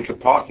as an anchor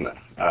partner.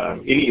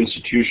 Any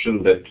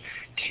institution that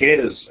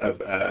cares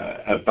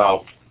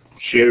about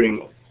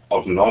sharing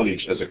of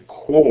knowledge as a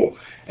core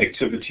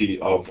activity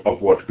of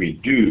what we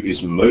do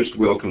is most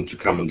welcome to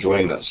come and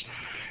join us.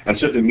 And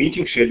so the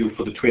meeting scheduled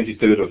for the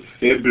 23rd of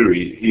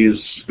February is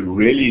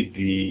really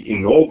the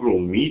inaugural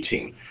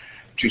meeting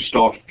to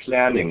start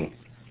planning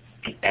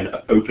an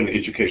open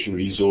education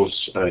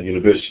resource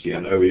university,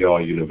 an OER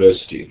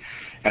university.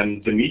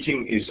 And the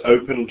meeting is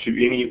open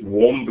to any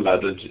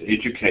warm-blooded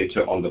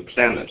educator on the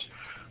planet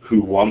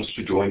who wants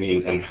to join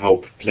in and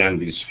help plan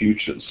these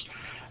futures.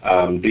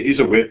 There is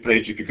a web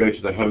page. If you go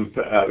to the home,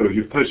 or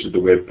you've posted the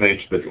web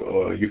page, but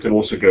you can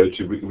also go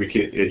to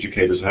Wiki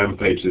Educator's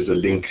homepage. There's a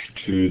link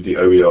to the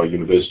OER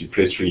University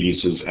press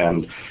releases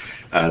and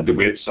the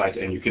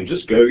website, and you can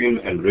just go in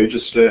and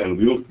register, and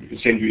we'll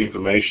send you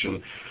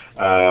information,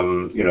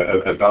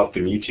 about the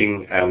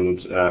meeting.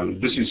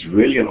 And this is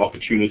really an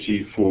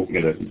opportunity for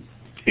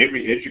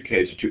every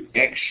educator to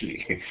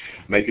actually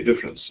make a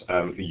difference.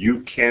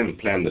 You can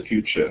plan the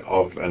future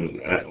of an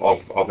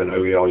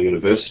OER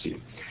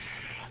university.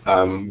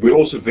 We're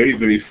also very,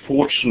 very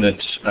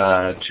fortunate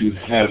to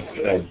have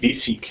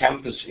BC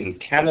Campus in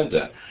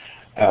Canada,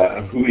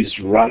 who is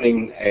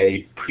running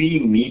a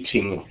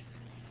pre-meeting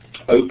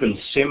open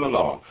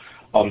seminar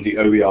on the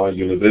OER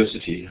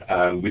University,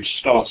 which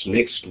starts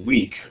next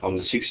week on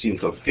the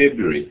 16th of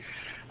February,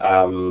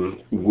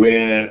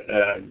 where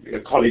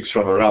colleagues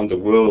from around the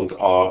world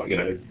are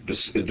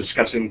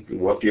discussing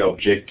what the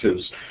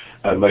objectives,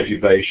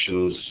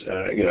 motivations,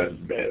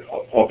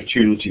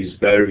 opportunities,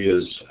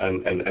 barriers,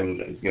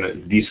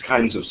 and these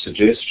kinds of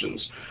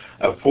suggestions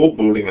for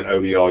building an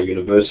OER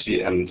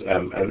university,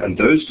 and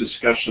those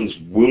discussions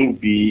will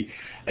be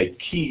a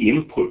key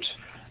input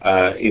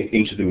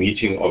into the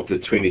meeting of the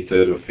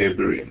 23rd of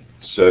February.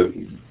 So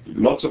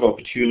lots of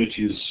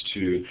opportunities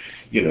to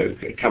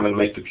come and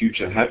make the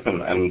future happen,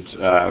 and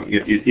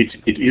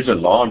it is a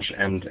large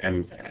and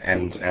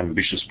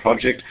ambitious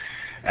project.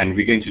 And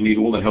we're going to need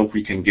all the help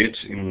we can get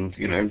in,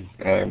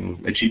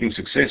 achieving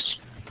success.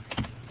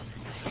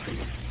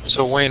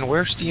 So, Wayne,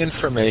 where's the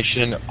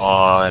information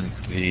on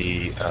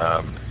the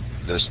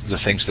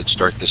things that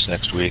start this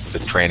next week, the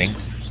training?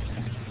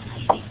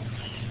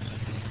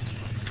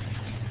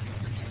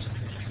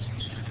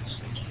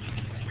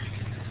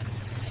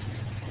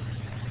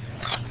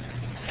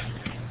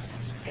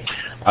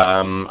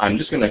 I'm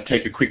just going to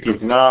take a quick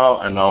look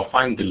now, and I'll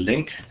find the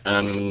link,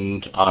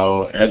 and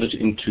I'll add it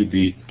into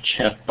the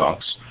chat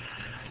box.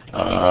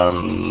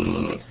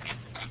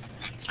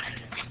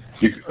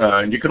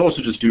 You can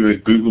also just do a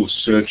Google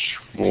search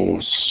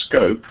for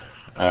SCOPE,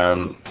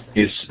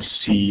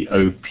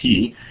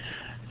 S-C-O-P,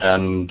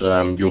 and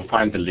you'll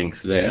find the link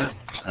there,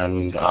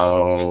 and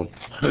I'll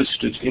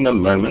post it in a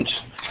moment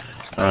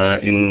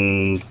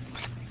in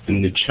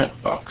the chat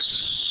box.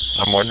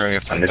 I'm wondering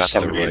if I got the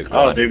right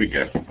one. Oh, there we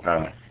go.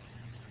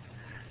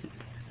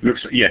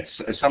 Yes,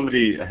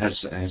 somebody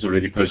has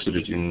already posted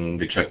it in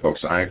the chat box.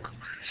 I'm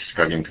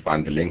struggling to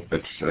find the link,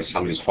 but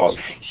somebody's fast.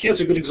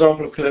 Here's a good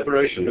example of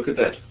collaboration. Look at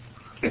that.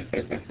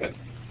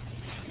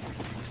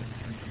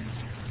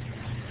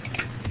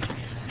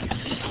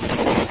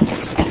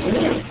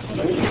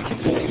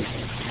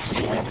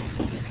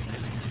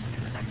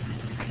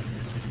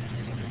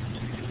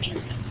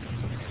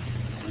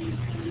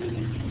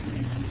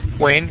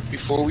 Wayne,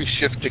 before we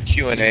shift to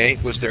Q&A,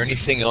 was there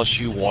anything else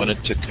you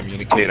wanted to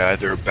communicate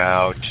either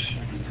about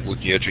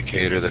Wiki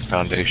Educator, the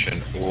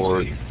foundation,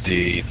 or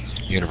the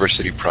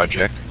university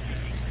project?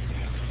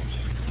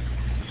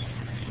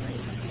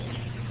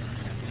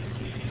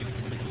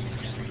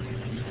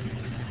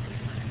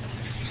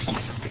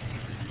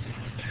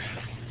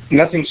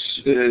 Nothing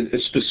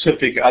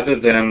specific other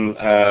than,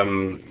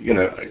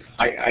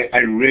 I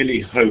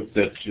really hope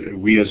that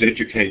we as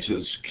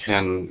educators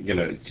can,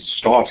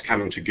 start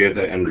coming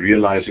together and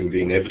realizing the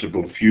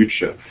inevitable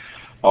future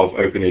of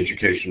open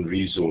education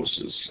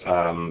resources.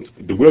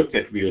 The work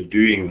that we are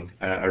doing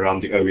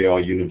around the OER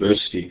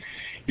University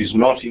is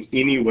not in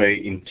any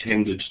way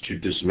intended to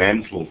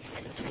dismantle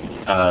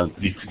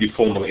the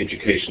formal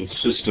education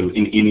system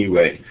in any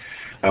way.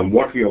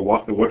 What we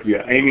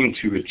are aiming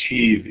to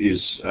achieve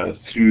is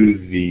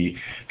through the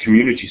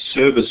community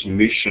service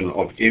mission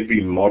of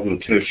every modern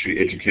tertiary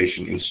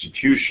education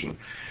institution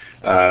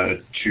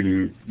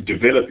to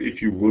develop,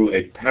 if you will,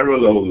 a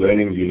parallel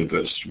learning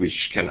universe which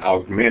can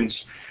augment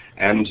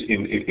and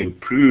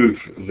improve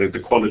the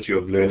quality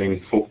of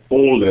learning for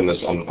all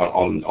learners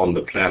on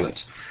the planet.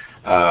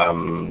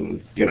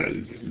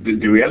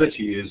 The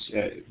reality is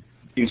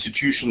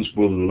institutions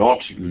will not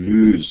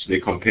lose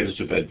their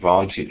competitive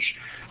advantage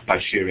by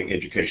sharing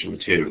education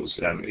materials.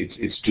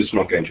 It's just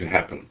not going to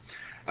happen.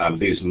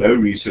 There's no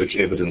research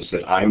evidence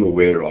that I'm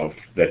aware of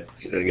that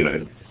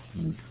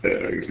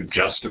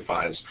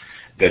justifies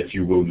that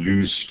you will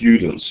lose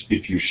students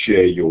if you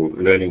share your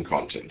learning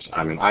content.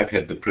 I mean, I've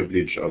had the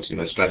privilege of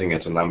studying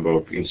at a number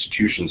of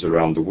institutions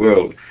around the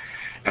world,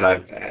 and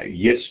I've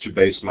yet to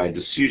base my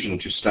decision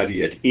to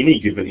study at any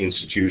given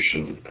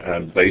institution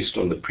based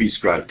on the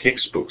prescribed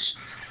textbooks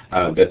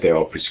that they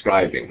are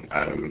prescribing.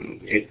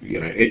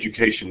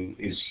 Education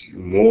is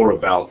more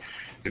about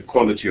the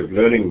quality of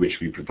learning which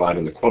we provide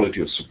and the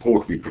quality of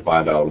support we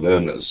provide our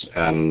learners.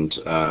 And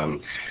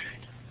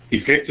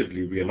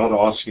effectively, we are not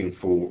asking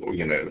for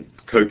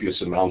copious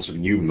amounts of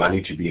new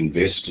money to be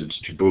invested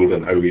to build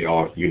an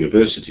OER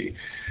university.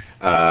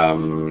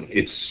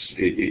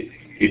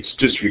 It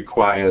just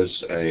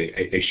requires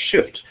a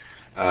shift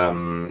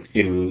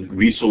in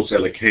resource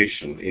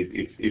allocation.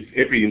 If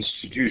every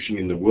institution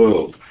in the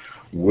world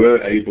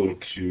were able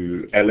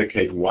to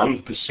allocate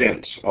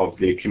 1% of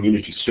their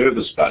community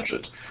service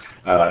budget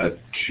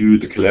to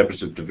the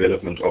collaborative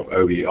development of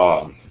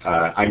OER,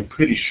 I'm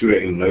pretty sure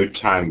in no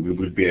time we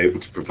would be able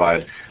to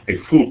provide a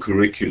full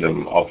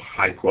curriculum of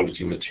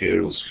high-quality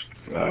materials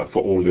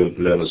for all the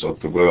learners of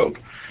the world.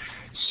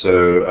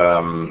 So,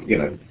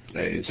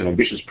 it's an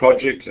ambitious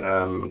project,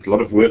 a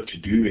lot of work to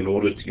do in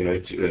order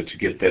to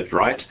get that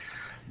right.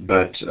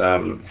 But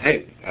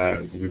hey,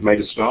 we've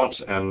made a start,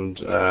 and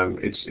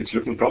it's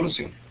looking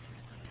promising.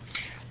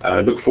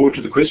 Look forward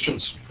to the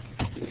questions.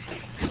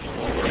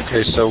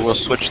 Okay, so we'll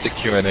switch to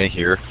Q&A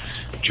here.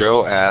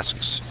 Joe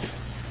asks,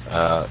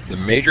 the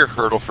major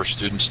hurdle for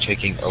students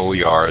taking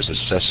OER is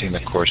assessing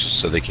the courses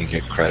so they can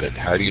get credit.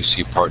 How do you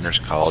see partners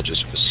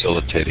colleges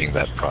facilitating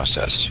that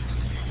process?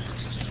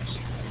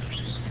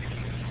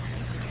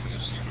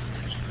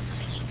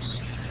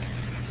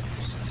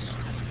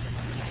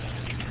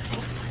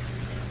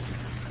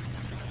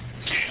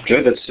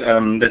 Joe, that's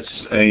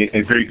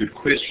a very good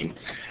question.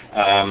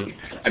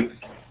 And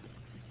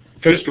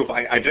first off,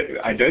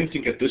 I don't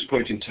think at this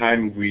point in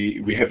time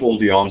we have all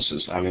the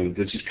answers. I mean,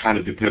 this is kind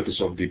of the purpose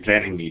of the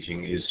planning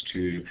meeting, is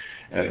to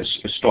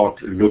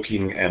start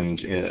looking and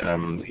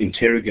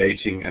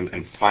interrogating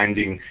and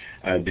finding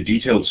the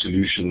detailed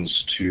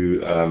solutions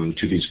to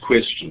these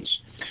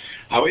questions.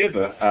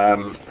 However,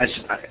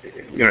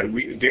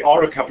 there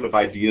are a couple of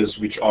ideas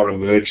which are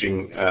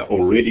emerging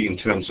already in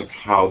terms of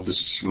how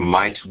this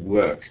might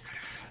work.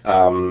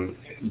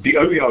 The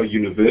OER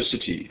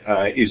University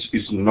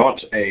is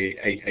not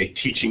a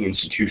teaching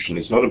institution.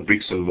 It's not a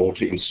bricks and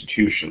mortar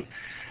institution.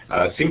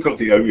 Think of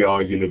the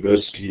OER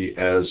University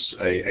as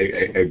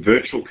a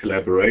virtual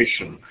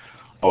collaboration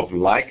of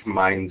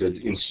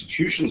like-minded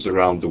institutions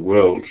around the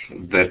world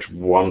that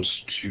want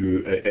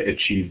to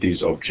achieve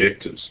these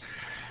objectives.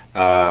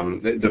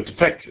 The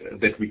fact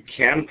that we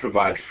can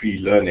provide free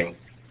learning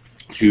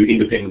through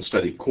independent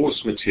study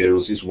course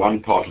materials is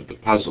one part of the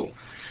puzzle.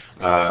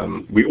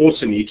 We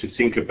also need to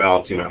think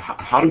about,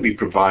 how do we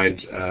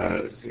provide,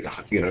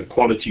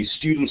 quality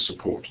student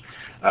support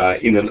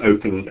in an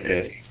open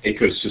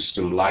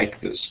ecosystem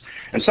like this.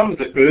 And some of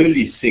the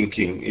early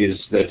thinking is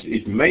that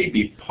it may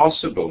be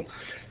possible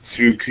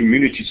through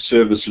community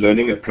service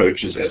learning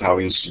approaches at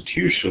our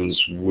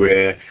institutions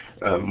where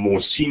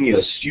more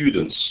senior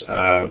students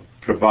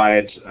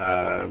provide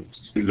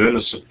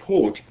learner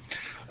support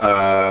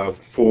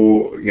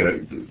for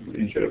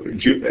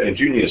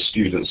junior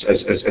students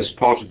as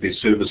part of their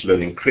service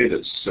learning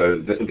credits.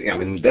 So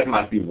that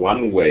might be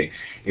one way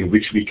in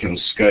which we can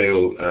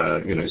scale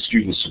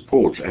student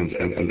support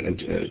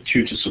and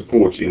tutor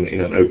support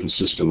in an open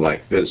system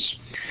like this.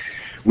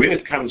 When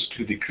it comes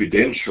to the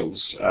credentials,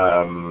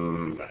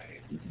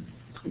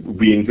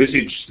 we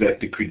envisage that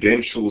the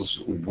credentials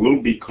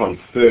will be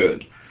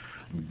conferred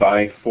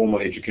by formal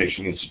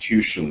education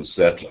institutions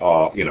that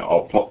are,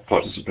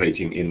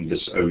 participating in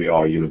this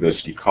OER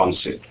university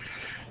concept.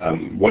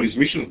 What is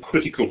mission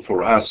critical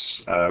for us,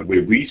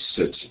 where we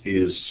sit,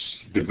 is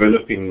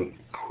developing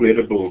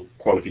credible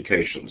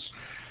qualifications.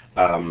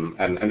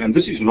 And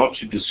this is not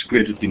to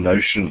discredit the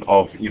notion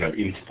of,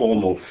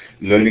 informal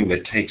learning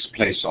that takes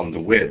place on the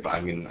web. I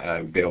mean,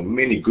 there are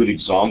many good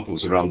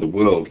examples around the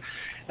world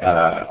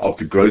of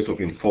the growth of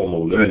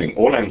informal learning.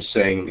 All I'm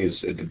saying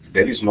is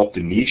that is not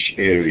the niche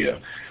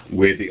area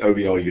where the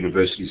OER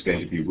University is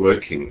going to be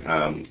working.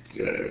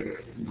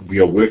 We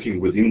are working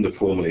within the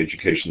formal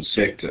education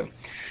sector.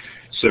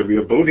 So we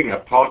are building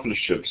up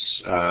partnerships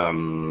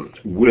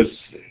with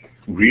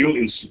real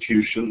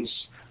institutions,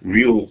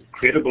 real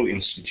credible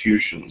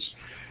institutions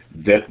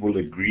that will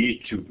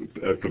agree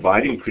to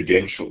providing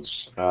credentials,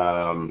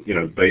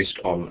 based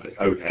on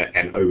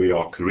an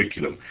OER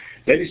curriculum.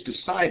 That is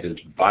decided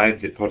by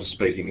the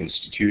participating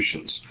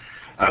institutions.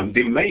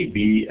 There may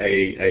be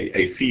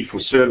a fee for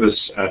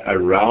service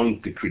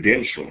around the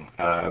credential,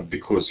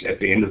 because at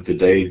the end of the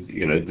day,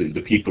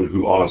 the people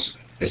who are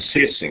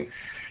assessing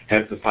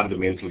have the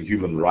fundamental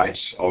human rights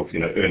of,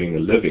 earning a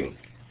living.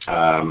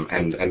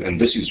 And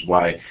this is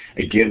why,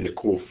 again, the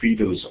core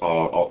feeders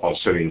are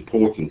so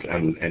important,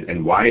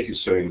 and why it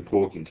is so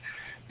important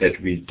that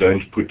we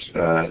don't put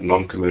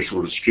non-commercial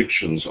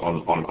restrictions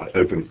on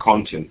open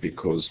content,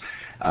 because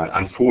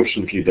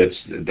unfortunately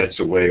that's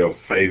a way of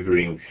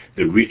favoring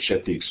the rich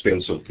at the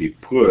expense of the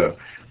poor,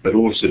 but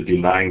also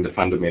denying the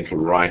fundamental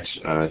right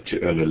to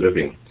earn a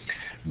living.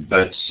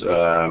 But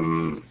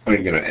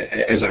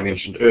as I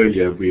mentioned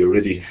earlier, we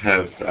already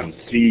have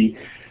 3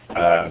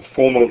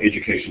 formal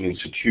education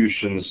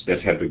institutions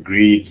that have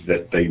agreed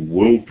that they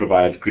will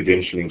provide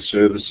credentialing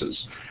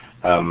services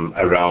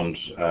around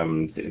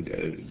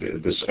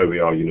this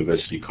OER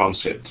university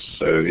concept.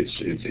 So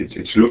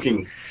it's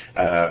looking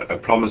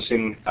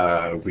promising.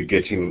 We're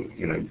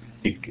getting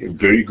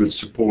very good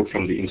support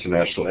from the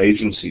international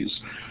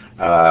agencies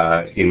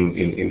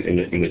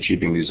in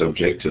achieving these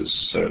objectives.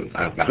 So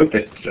I hope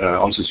that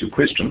answers your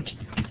question.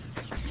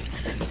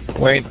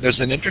 Wayne, there's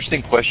an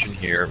interesting question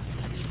here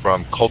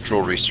from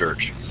Cultural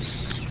Research.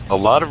 A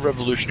lot of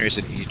revolutionaries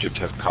in Egypt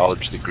have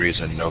college degrees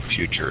and no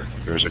future.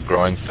 There's a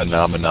growing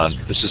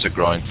phenomenon. This is a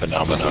growing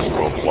phenomenon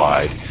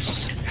worldwide.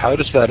 How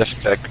does that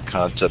affect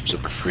concepts of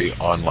a free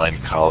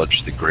online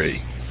college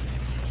degree?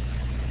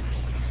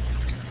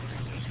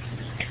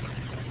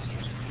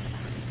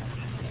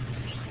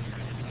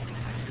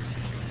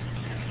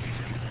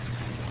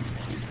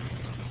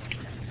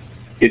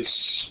 It's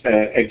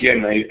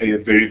again a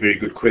very, very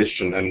good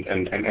question,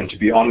 and to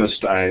be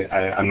honest,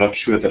 I'm not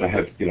sure that I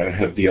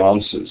have the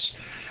answers.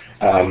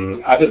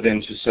 Other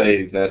than to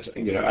say that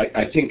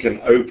I think an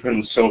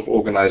open,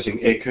 self-organizing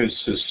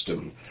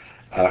ecosystem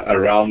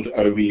around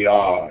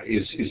OER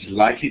is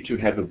likely to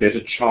have a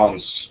better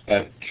chance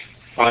at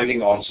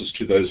finding answers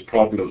to those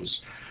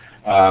problems,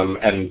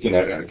 and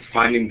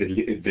finding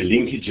the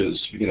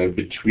linkages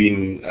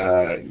between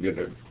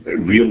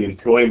real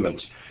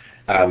employment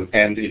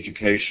and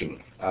education,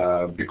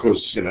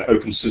 because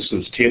open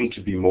systems tend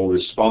to be more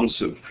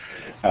responsive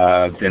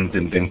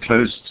than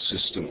closed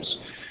systems.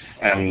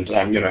 And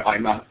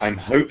I'm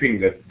hoping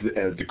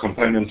that the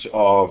component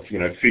of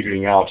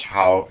figuring out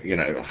how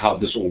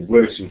this all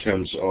works in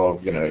terms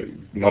of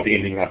not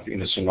ending up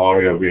in a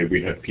scenario where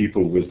we have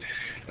people with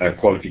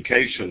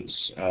qualifications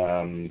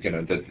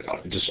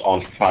that just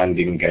aren't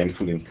finding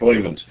gainful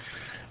employment.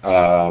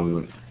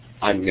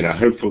 I'm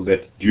hopeful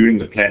that during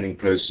the planning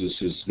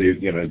processes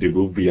there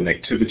will be an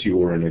activity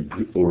or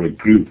a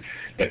group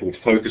that will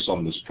focus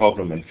on this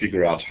problem and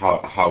figure out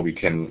how we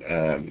can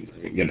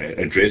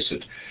address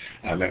it.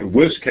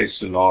 Worst case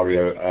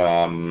scenario,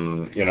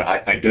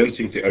 I don't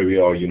think the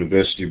OER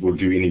University will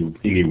do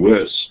any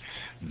worse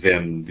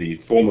than the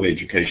formal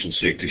education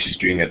sector is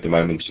doing at the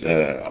moment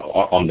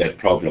on that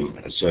problem.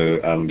 So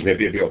we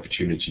have every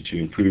opportunity to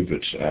improve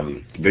it.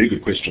 Very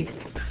good question.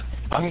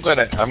 I'm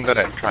gonna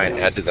try and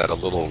add to that a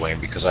little, Wayne,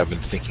 because I've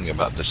been thinking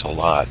about this a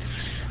lot.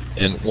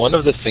 And one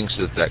of the things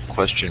that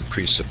question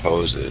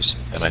presupposes,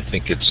 and I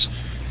think it's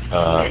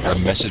a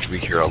message we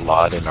hear a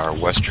lot in our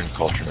Western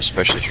culture, and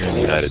especially here in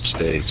the United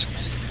States,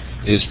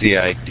 is the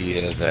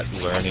idea that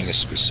learning is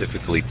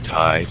specifically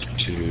tied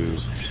to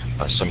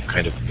some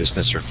kind of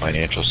business or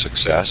financial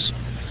success.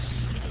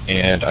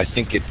 And I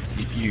think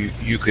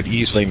you could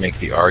easily make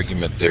the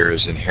argument there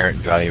is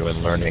inherent value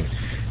in learning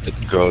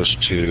that goes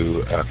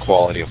to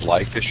quality of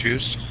life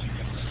issues,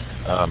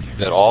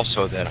 that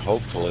also then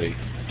hopefully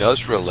does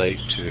relate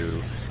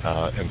to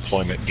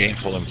employment,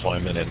 gainful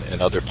employment,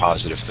 and other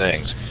positive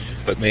things.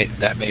 But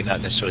that may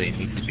not necessarily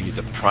need to be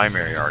the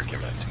primary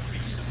argument.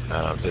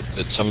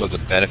 That some of the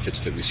benefits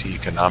that we see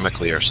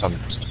economically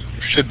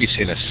should be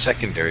seen as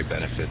secondary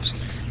benefits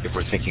if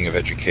we're thinking of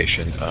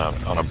education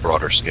on a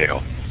broader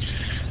scale.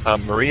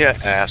 Maria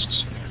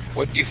asks,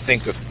 what do you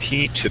think of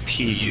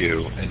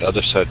P2PU and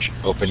other such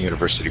open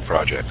university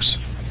projects?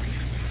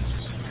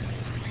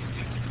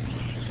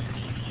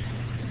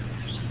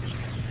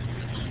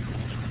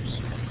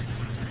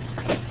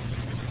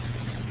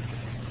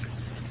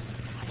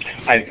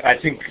 I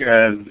think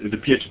the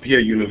peer-to-peer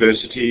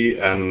university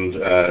and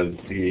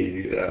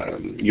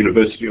the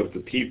University of the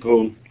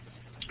People,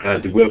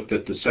 the work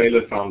that the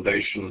Saylor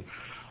Foundation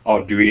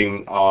are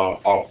doing are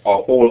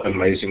all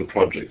amazing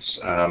projects.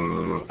 I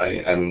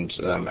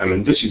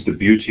mean, this is the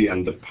beauty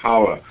and the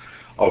power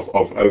of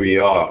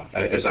OER.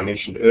 As I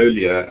mentioned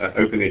earlier,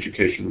 open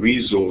education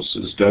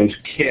resources don't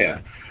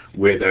care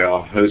where they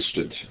are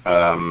hosted.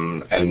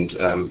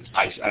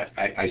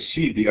 I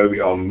see the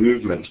OER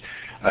movement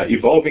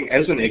evolving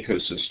as an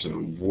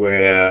ecosystem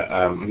where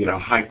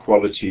high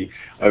quality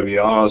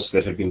OERs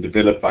that have been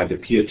developed by the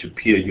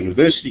peer-to-peer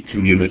university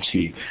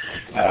community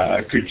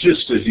could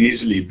just as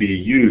easily be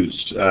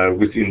used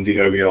within the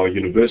OER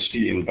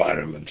university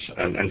environment.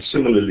 And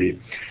similarly,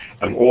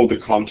 all the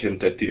content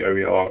that the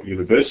OER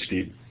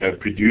university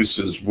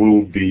produces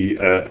will be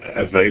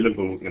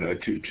available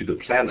to the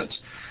planet.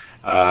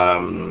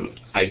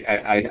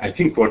 I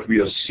think what we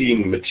are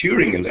seeing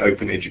maturing in the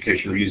open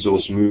education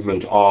resource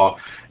movement are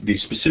the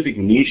specific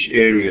niche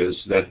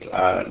areas that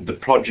the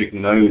project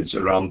nodes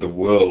around the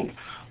world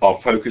are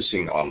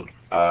focusing on.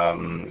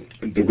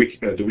 The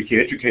Wiki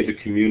Educator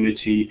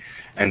community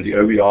and the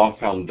OER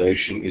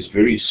Foundation is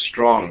very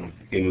strong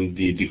in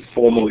the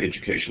formal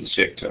education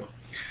sector.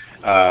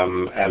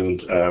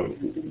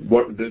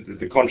 What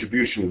the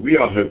contribution we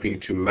are hoping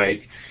to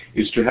make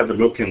is to have a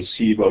look and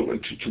see, well,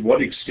 to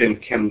what extent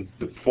can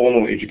the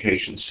formal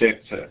education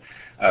sector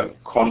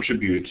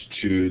contribute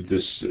to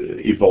this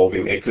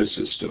evolving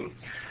ecosystem.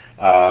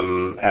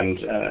 And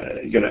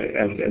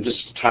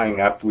just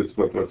tying up with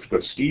what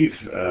Steve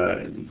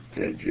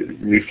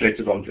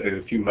reflected on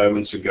a few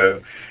moments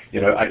ago,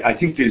 I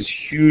think there's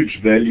huge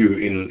value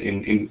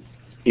in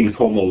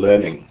informal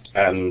learning,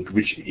 and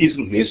which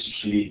isn't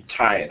necessarily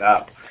tied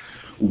up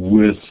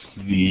with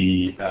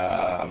the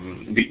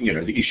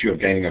issue of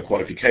gaining a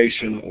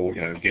qualification or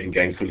getting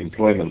gainful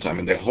employment. I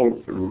mean, there are a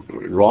whole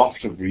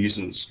raft of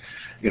reasons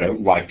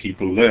why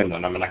people learn,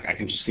 and I mean, I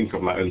can just think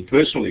of my own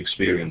personal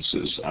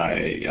experiences.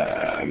 I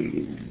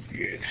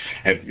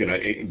have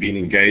been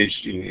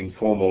engaged in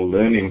informal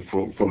learning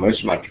for most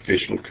of my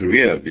professional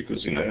career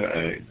because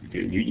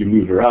you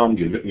move around,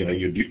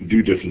 you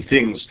do different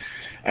things.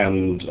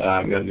 And there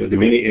are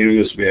many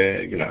areas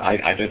where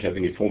I don't have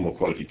any formal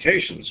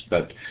qualifications,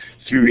 but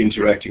through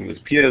interacting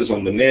with peers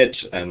on the net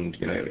and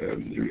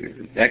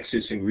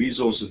accessing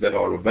resources that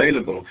are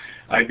available,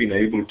 I've been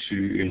able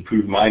to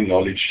improve my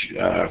knowledge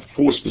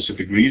for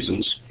specific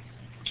reasons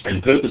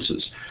and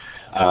purposes.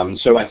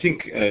 So I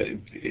think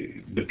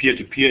the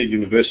peer-to-peer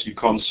university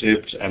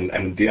concept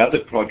and the other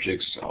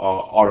projects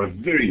are a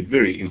very,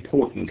 very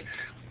important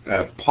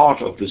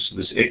part of this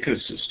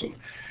ecosystem.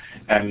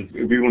 And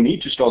we will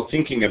need to start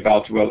thinking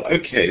about, well,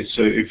 okay,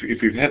 so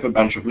if we have a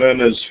bunch of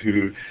learners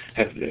who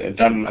have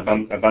done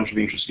a bunch of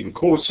interesting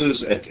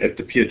courses at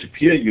the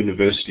peer-to-peer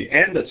university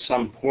and at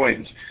some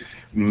point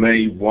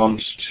may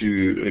want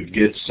to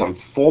get some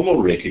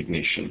formal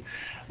recognition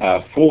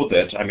for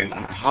that, I mean,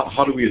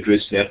 how do we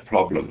address that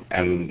problem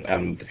and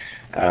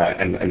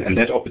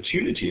that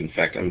opportunity, in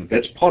fact? And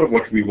that's part of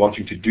what we're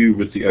wanting to do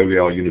with the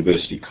OER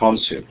university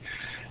concept.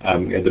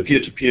 The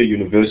peer-to-peer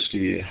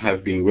university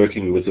have been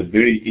working with a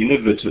very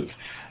innovative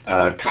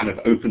kind of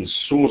open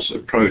source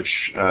approach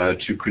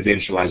to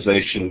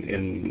credentialization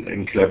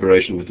in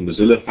collaboration with the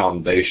Mozilla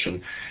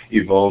Foundation,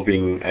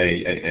 evolving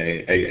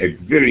a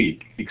very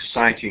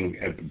exciting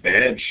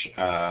badge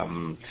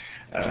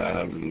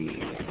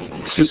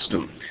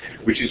system,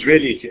 which is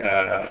really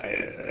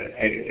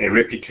a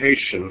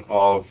replication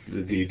of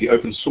the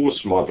open source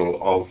model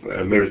of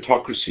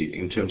meritocracy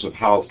in terms of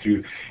how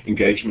through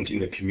engagement in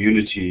the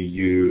community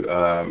you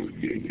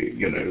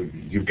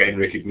gain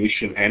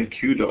recognition and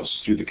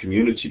kudos through the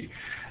community.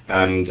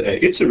 And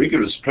it's a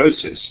rigorous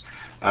process.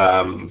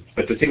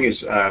 But the thing is,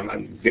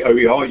 the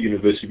OER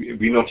university,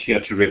 we're not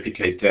here to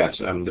replicate that.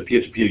 The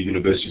peer-to-peer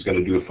university is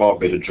going to do a far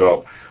better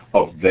job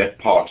of that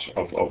part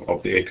of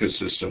the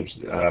ecosystems.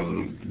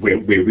 Where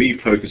we're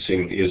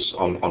focusing is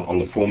on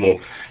the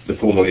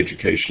formal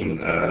education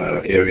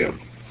area.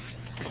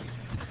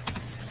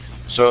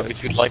 So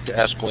if you'd like to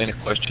ask Wayne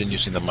a question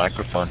using the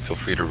microphone, feel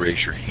free to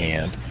raise your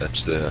hand.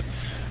 That's the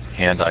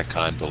hand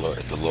icon below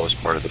at the lowest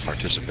part of the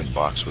participant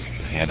box with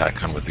the hand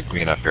icon with the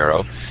green up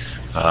arrow.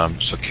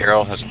 So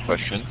Carol has a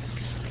question.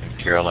 And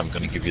Carol, I'm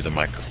going to give you the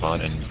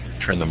microphone and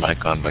turn the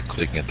mic on by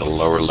clicking at the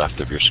lower left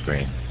of your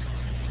screen.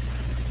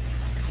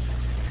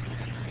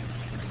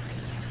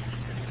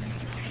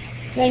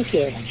 Thank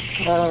you.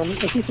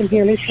 If you can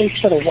hear me, please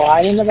put a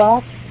Y in the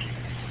box.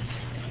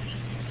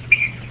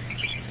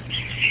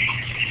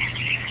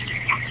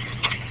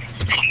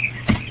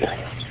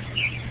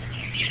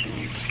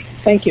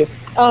 Thank you.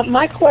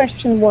 My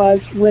question was,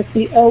 with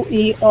the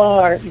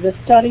OER, the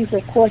studies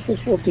or courses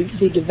will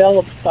be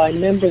developed by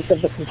members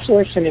of the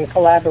consortium in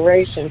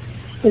collaboration.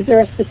 Is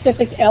there a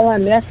specific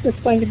LMS that's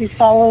going to be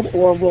followed,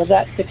 or will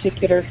that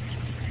particular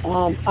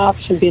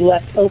option be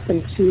left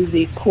open to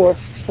the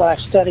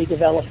course/study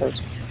developers?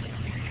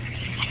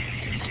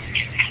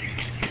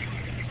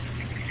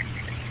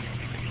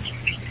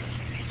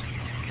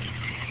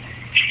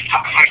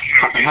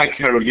 Hi,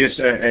 Carol. Yes,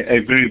 a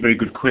very, very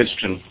good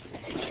question.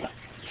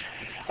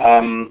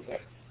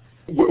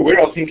 Where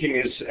our thinking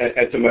is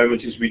at the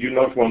moment is we do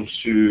not want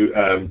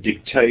to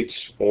dictate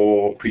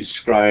or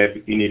prescribe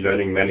any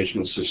learning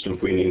management system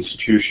for any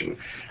institution.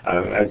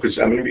 Because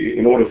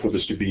in order for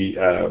this to be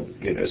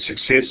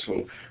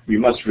successful, we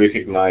must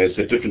recognize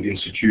that different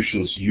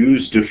institutions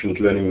use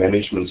different learning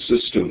management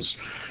systems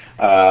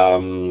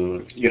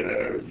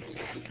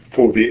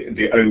for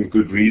their own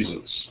good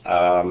reasons.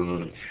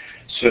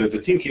 So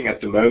the thinking at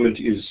the moment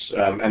is,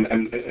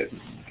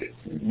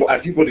 I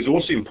think what is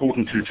also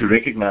important to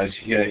recognize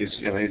here is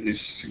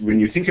when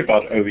you think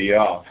about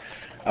OER,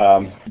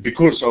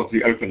 because of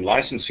the open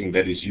licensing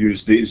that is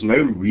used, there is no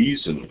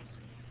reason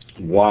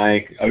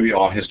why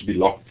OER has to be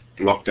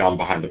locked down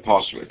behind a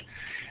password.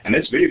 And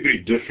that's very, very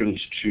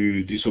different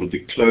to the sort of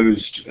the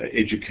closed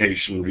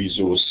education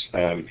resource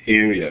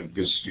area,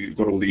 because you've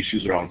got all the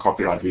issues around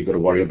copyright we've got to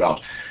worry about,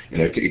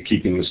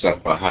 keeping the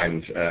stuff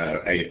behind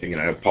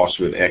a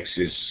password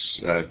access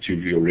to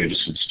your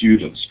registered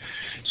students.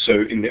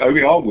 So in the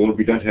OER world,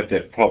 we don't have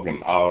that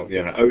problem. Our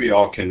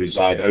OER can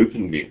reside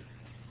openly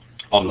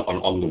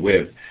on the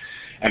web.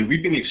 And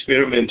we've been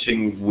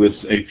experimenting with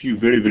a few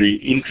very, very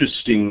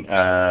interesting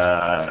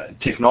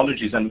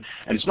technologies, and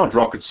it's not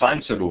rocket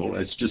science at all.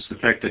 It's just the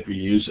fact that we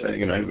use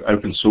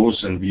open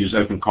source and we use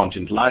open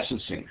content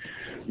licensing,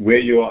 where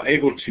you are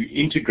able to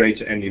integrate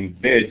and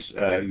embed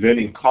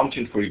learning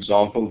content, for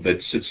example,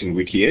 that sits in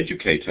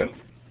WikiEducator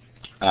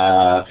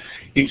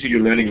into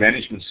your learning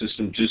management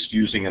system just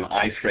using an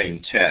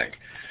iframe tag.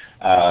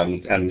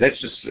 And that's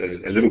just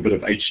a little bit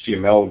of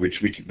HTML which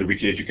the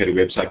WikiEducator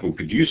website will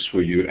produce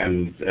for you,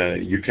 and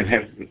you can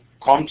have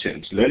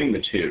content, learning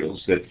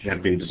materials that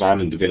have been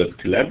designed and developed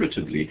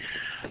collaboratively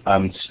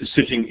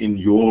sitting in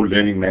your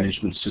learning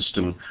management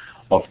system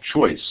of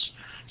choice.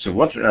 So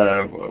what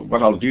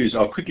I'll do is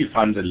I'll quickly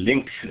find a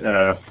link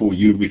for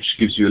you which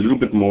gives you a little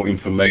bit more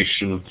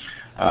information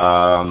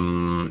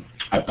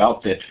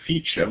about that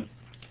feature,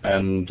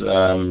 and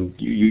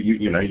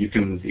you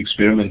can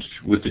experiment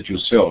with it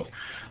yourself.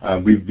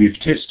 We've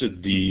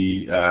tested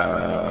this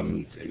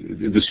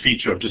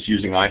feature of just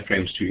using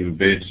iframes to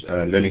embed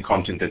learning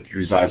content that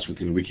resides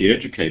within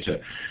WikiEducator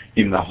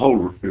in a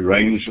whole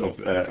range of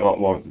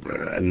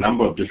a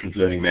number of different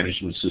learning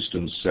management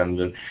systems, and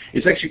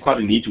it's actually quite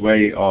a neat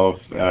way of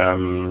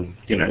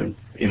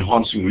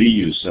enhancing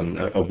reuse and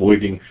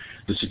avoiding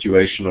the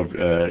situation of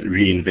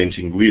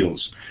reinventing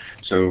wheels.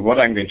 So what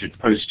I'm going to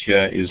post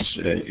here is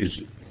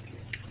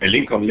a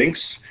link on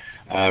links,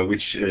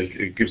 which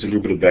gives a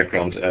little bit of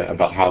background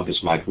about how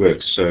this might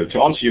work. So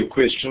to answer your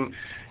question,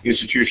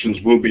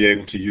 institutions will be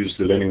able to use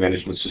the learning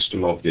management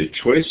system of their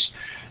choice,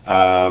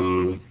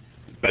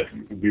 but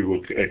we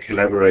will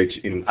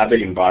collaborate in other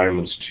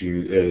environments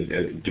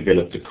to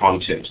develop the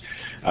content.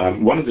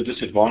 One of the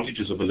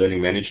disadvantages of a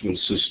learning management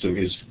system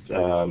is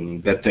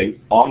that they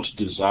aren't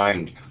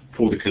designed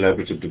for the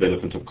collaborative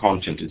development of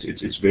content.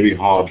 It's very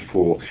hard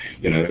for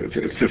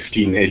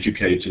 15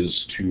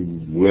 educators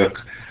to work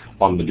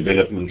on the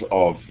development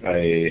of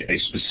a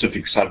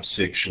specific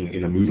subsection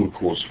in a Moodle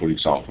course, for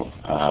example.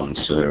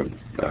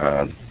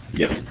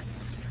 Yeah.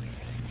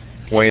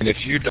 Wayne,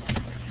 if you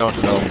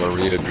don't know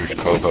Maria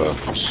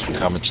Drushkova's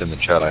comments in the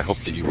chat, I hope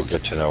that you will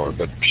get to know her.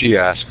 But she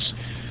asks,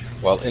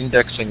 while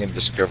indexing and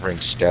discovering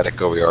static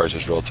OERs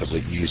is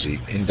relatively easy,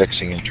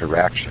 indexing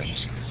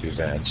interactions,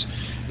 events,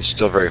 is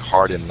still very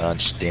hard and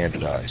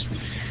non-standardized.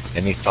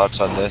 Any thoughts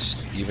on this?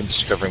 Even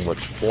discovering what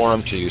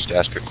forum to use to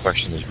ask a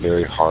question is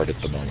very hard at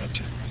the moment.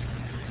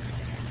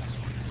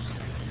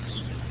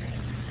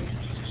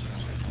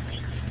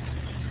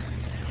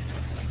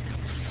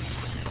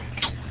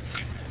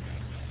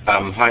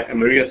 Hi,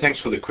 Maria.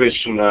 Thanks for the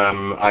question.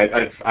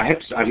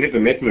 I've never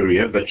met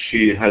Maria, but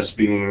she has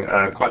been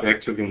quite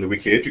active in the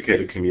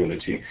WikiEducator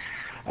community.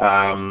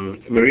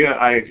 Maria,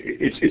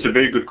 it's a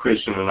very good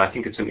question, and I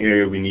think it's an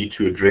area we need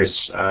to address.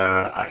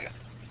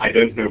 I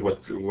don't know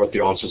what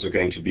the answers are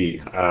going to be.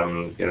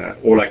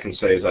 All I can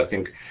say is I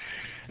think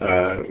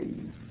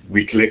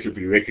we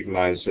collectively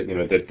recognize that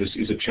that this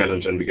is a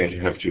challenge and we're going to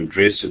have to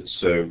address it.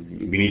 So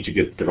we need to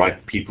get the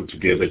right people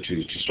together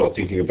to start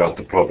thinking about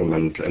the problem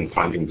and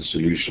finding the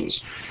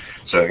solutions.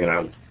 So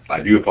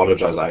I do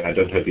apologize. I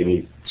don't have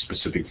any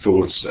specific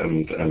thoughts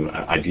and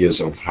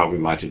ideas of how we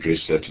might address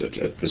that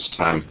at this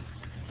time.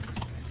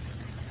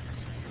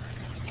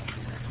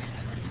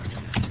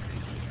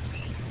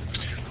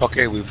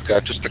 Okay, we've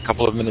got just a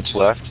couple of minutes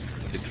left.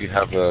 If you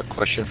have a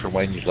question for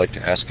Wayne, you'd like to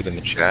ask it in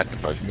the chat.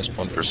 If I've missed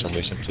one for some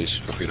reason, please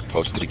feel free to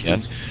post it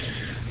again.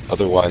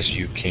 Otherwise,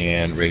 you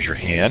can raise your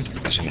hand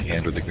using the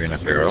hand with the green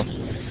up arrow.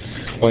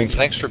 Wayne,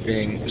 thanks for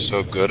being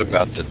so good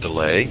about the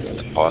delay,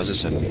 the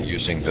pauses, and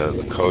using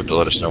the code to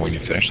let us know when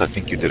you finished. I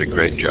think you did a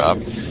great job.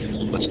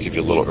 Let's give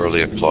you a little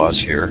early applause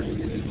here.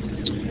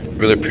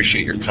 Really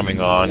appreciate your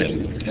coming on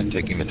and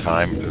taking the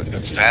time.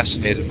 I'm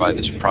fascinated by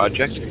this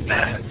project.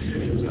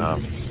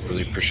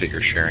 Really appreciate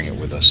your sharing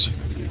it with us.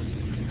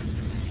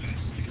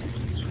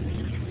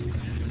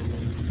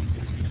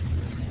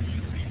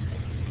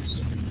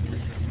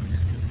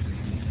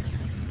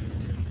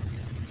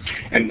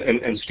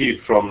 And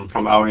Steve, from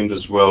our end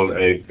as well,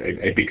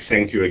 a big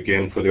thank you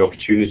again for the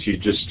opportunity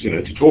just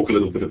to talk a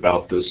little bit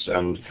about this.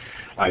 And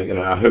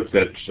I hope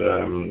that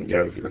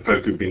the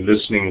folk who've been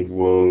listening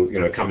will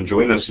come and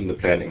join us in the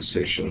planning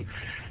session.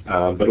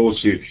 But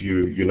also, if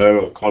you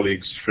know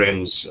colleagues,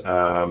 friends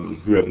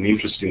who have an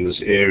interest in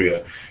this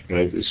area,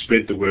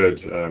 spread the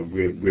word.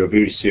 We are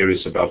very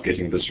serious about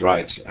getting this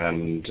right,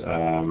 and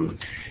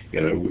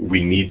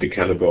we need the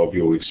caliber of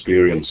your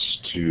experience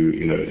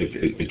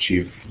to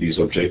achieve these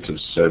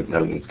objectives. So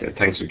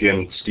thanks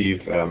again,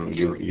 Steve.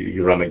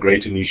 You run a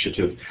great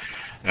initiative,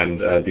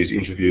 and these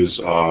interviews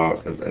are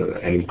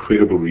an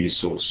incredible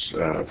resource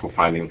for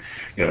finding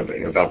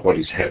about what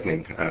is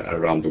happening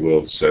around the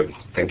world. So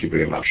thank you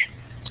very much.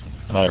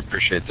 I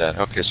appreciate that.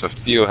 Okay, so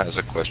Theo has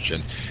a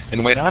question.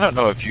 And Wayne, I don't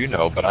know if you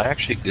know, but I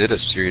actually did a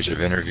series of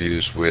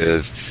interviews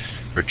with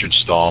Richard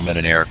Stallman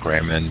and Eric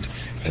Raymond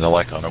and the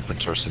like on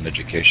open source and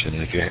education.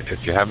 And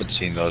if you haven't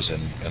seen those,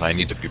 and I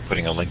need to be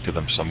putting a link to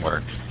them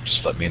somewhere,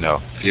 just let me know.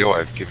 Theo,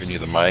 I've given you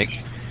the mic.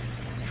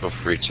 Feel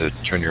free to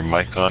turn your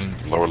mic on,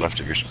 lower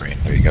left of your screen.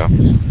 There you go.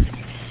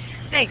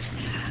 Thanks.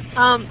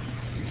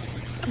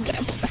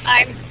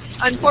 I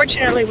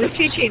unfortunately was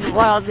teaching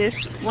while this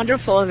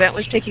wonderful event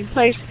was taking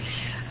place.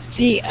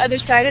 The other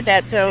side of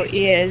that, though,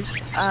 is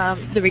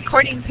the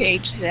recording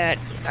page that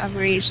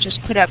Marie's just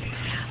put up.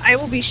 I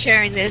will be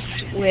sharing this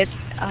with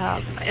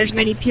as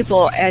many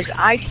people as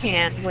I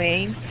can,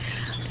 Wayne.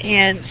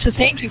 And so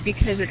thank you,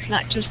 because it's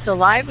not just the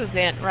live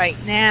event right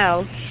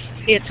now.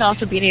 It's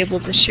also being able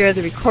to share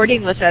the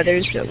recording with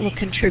others that will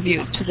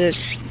contribute to this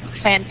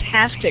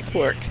fantastic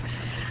work.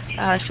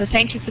 So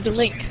thank you for the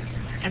link,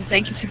 and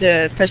thank you for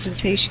the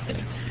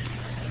presentation.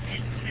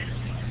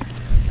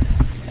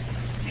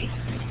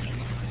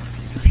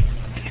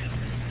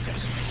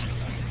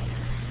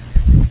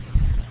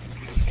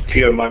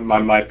 Theo,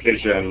 my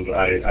pleasure, and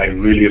I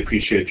really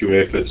appreciate your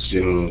efforts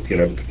in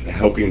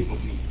helping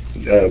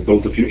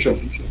build the future.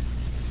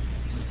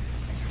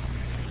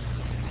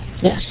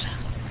 Yes.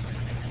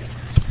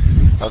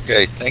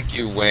 Okay, thank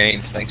you,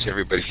 Wayne. Thanks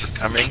everybody for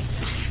coming.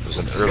 It was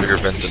an earlier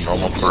event than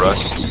normal for us.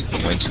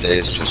 Wednesday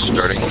is just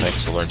starting.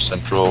 Thanks to Learn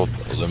Central,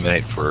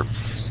 Illuminate for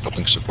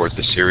helping support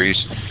the series.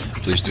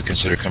 Please do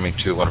consider coming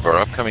to one of our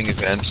upcoming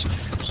events,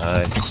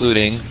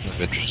 including, of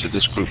interest to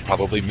this group,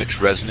 probably Mitch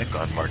Resnick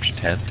on March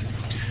 10th.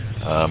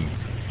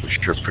 We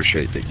sure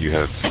appreciate that you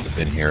have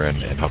been here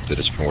and hope that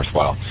it's been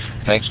worthwhile.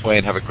 Thanks,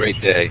 Wayne. Have a great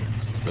day.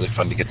 Really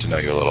fun to get to know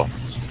you a little.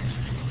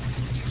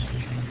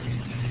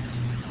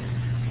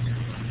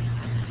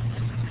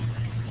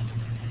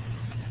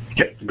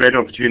 Yeah, great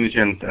opportunity,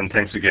 and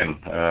thanks again.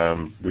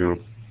 We'll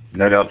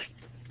no doubt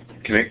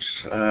connect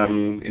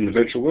in the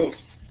virtual world.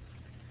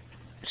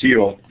 See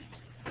you all.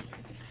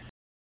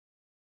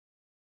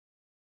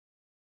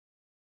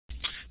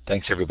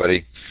 Thanks,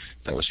 everybody.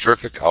 That was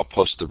terrific. I'll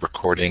post the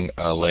recording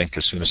link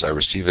as soon as I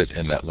receive it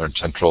in that Learn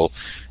Central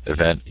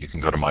event. You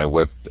can go to my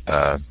web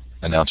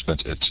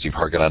announcement at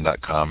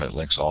stevehargadon.com. It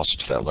links also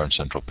to that Learn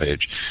Central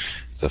page.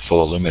 The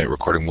full Illuminate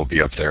recording will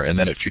be up there. And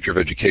then at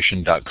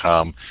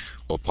futureofeducation.com,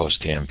 we'll post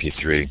the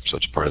MP3, so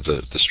it's part of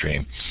the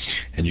stream.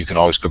 And you can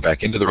always go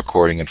back into the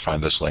recording and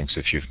find those links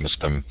if you've missed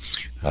them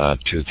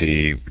to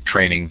the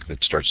training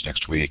that starts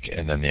next week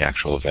and then the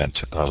actual event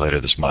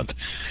later this month.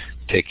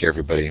 Take care,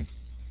 everybody.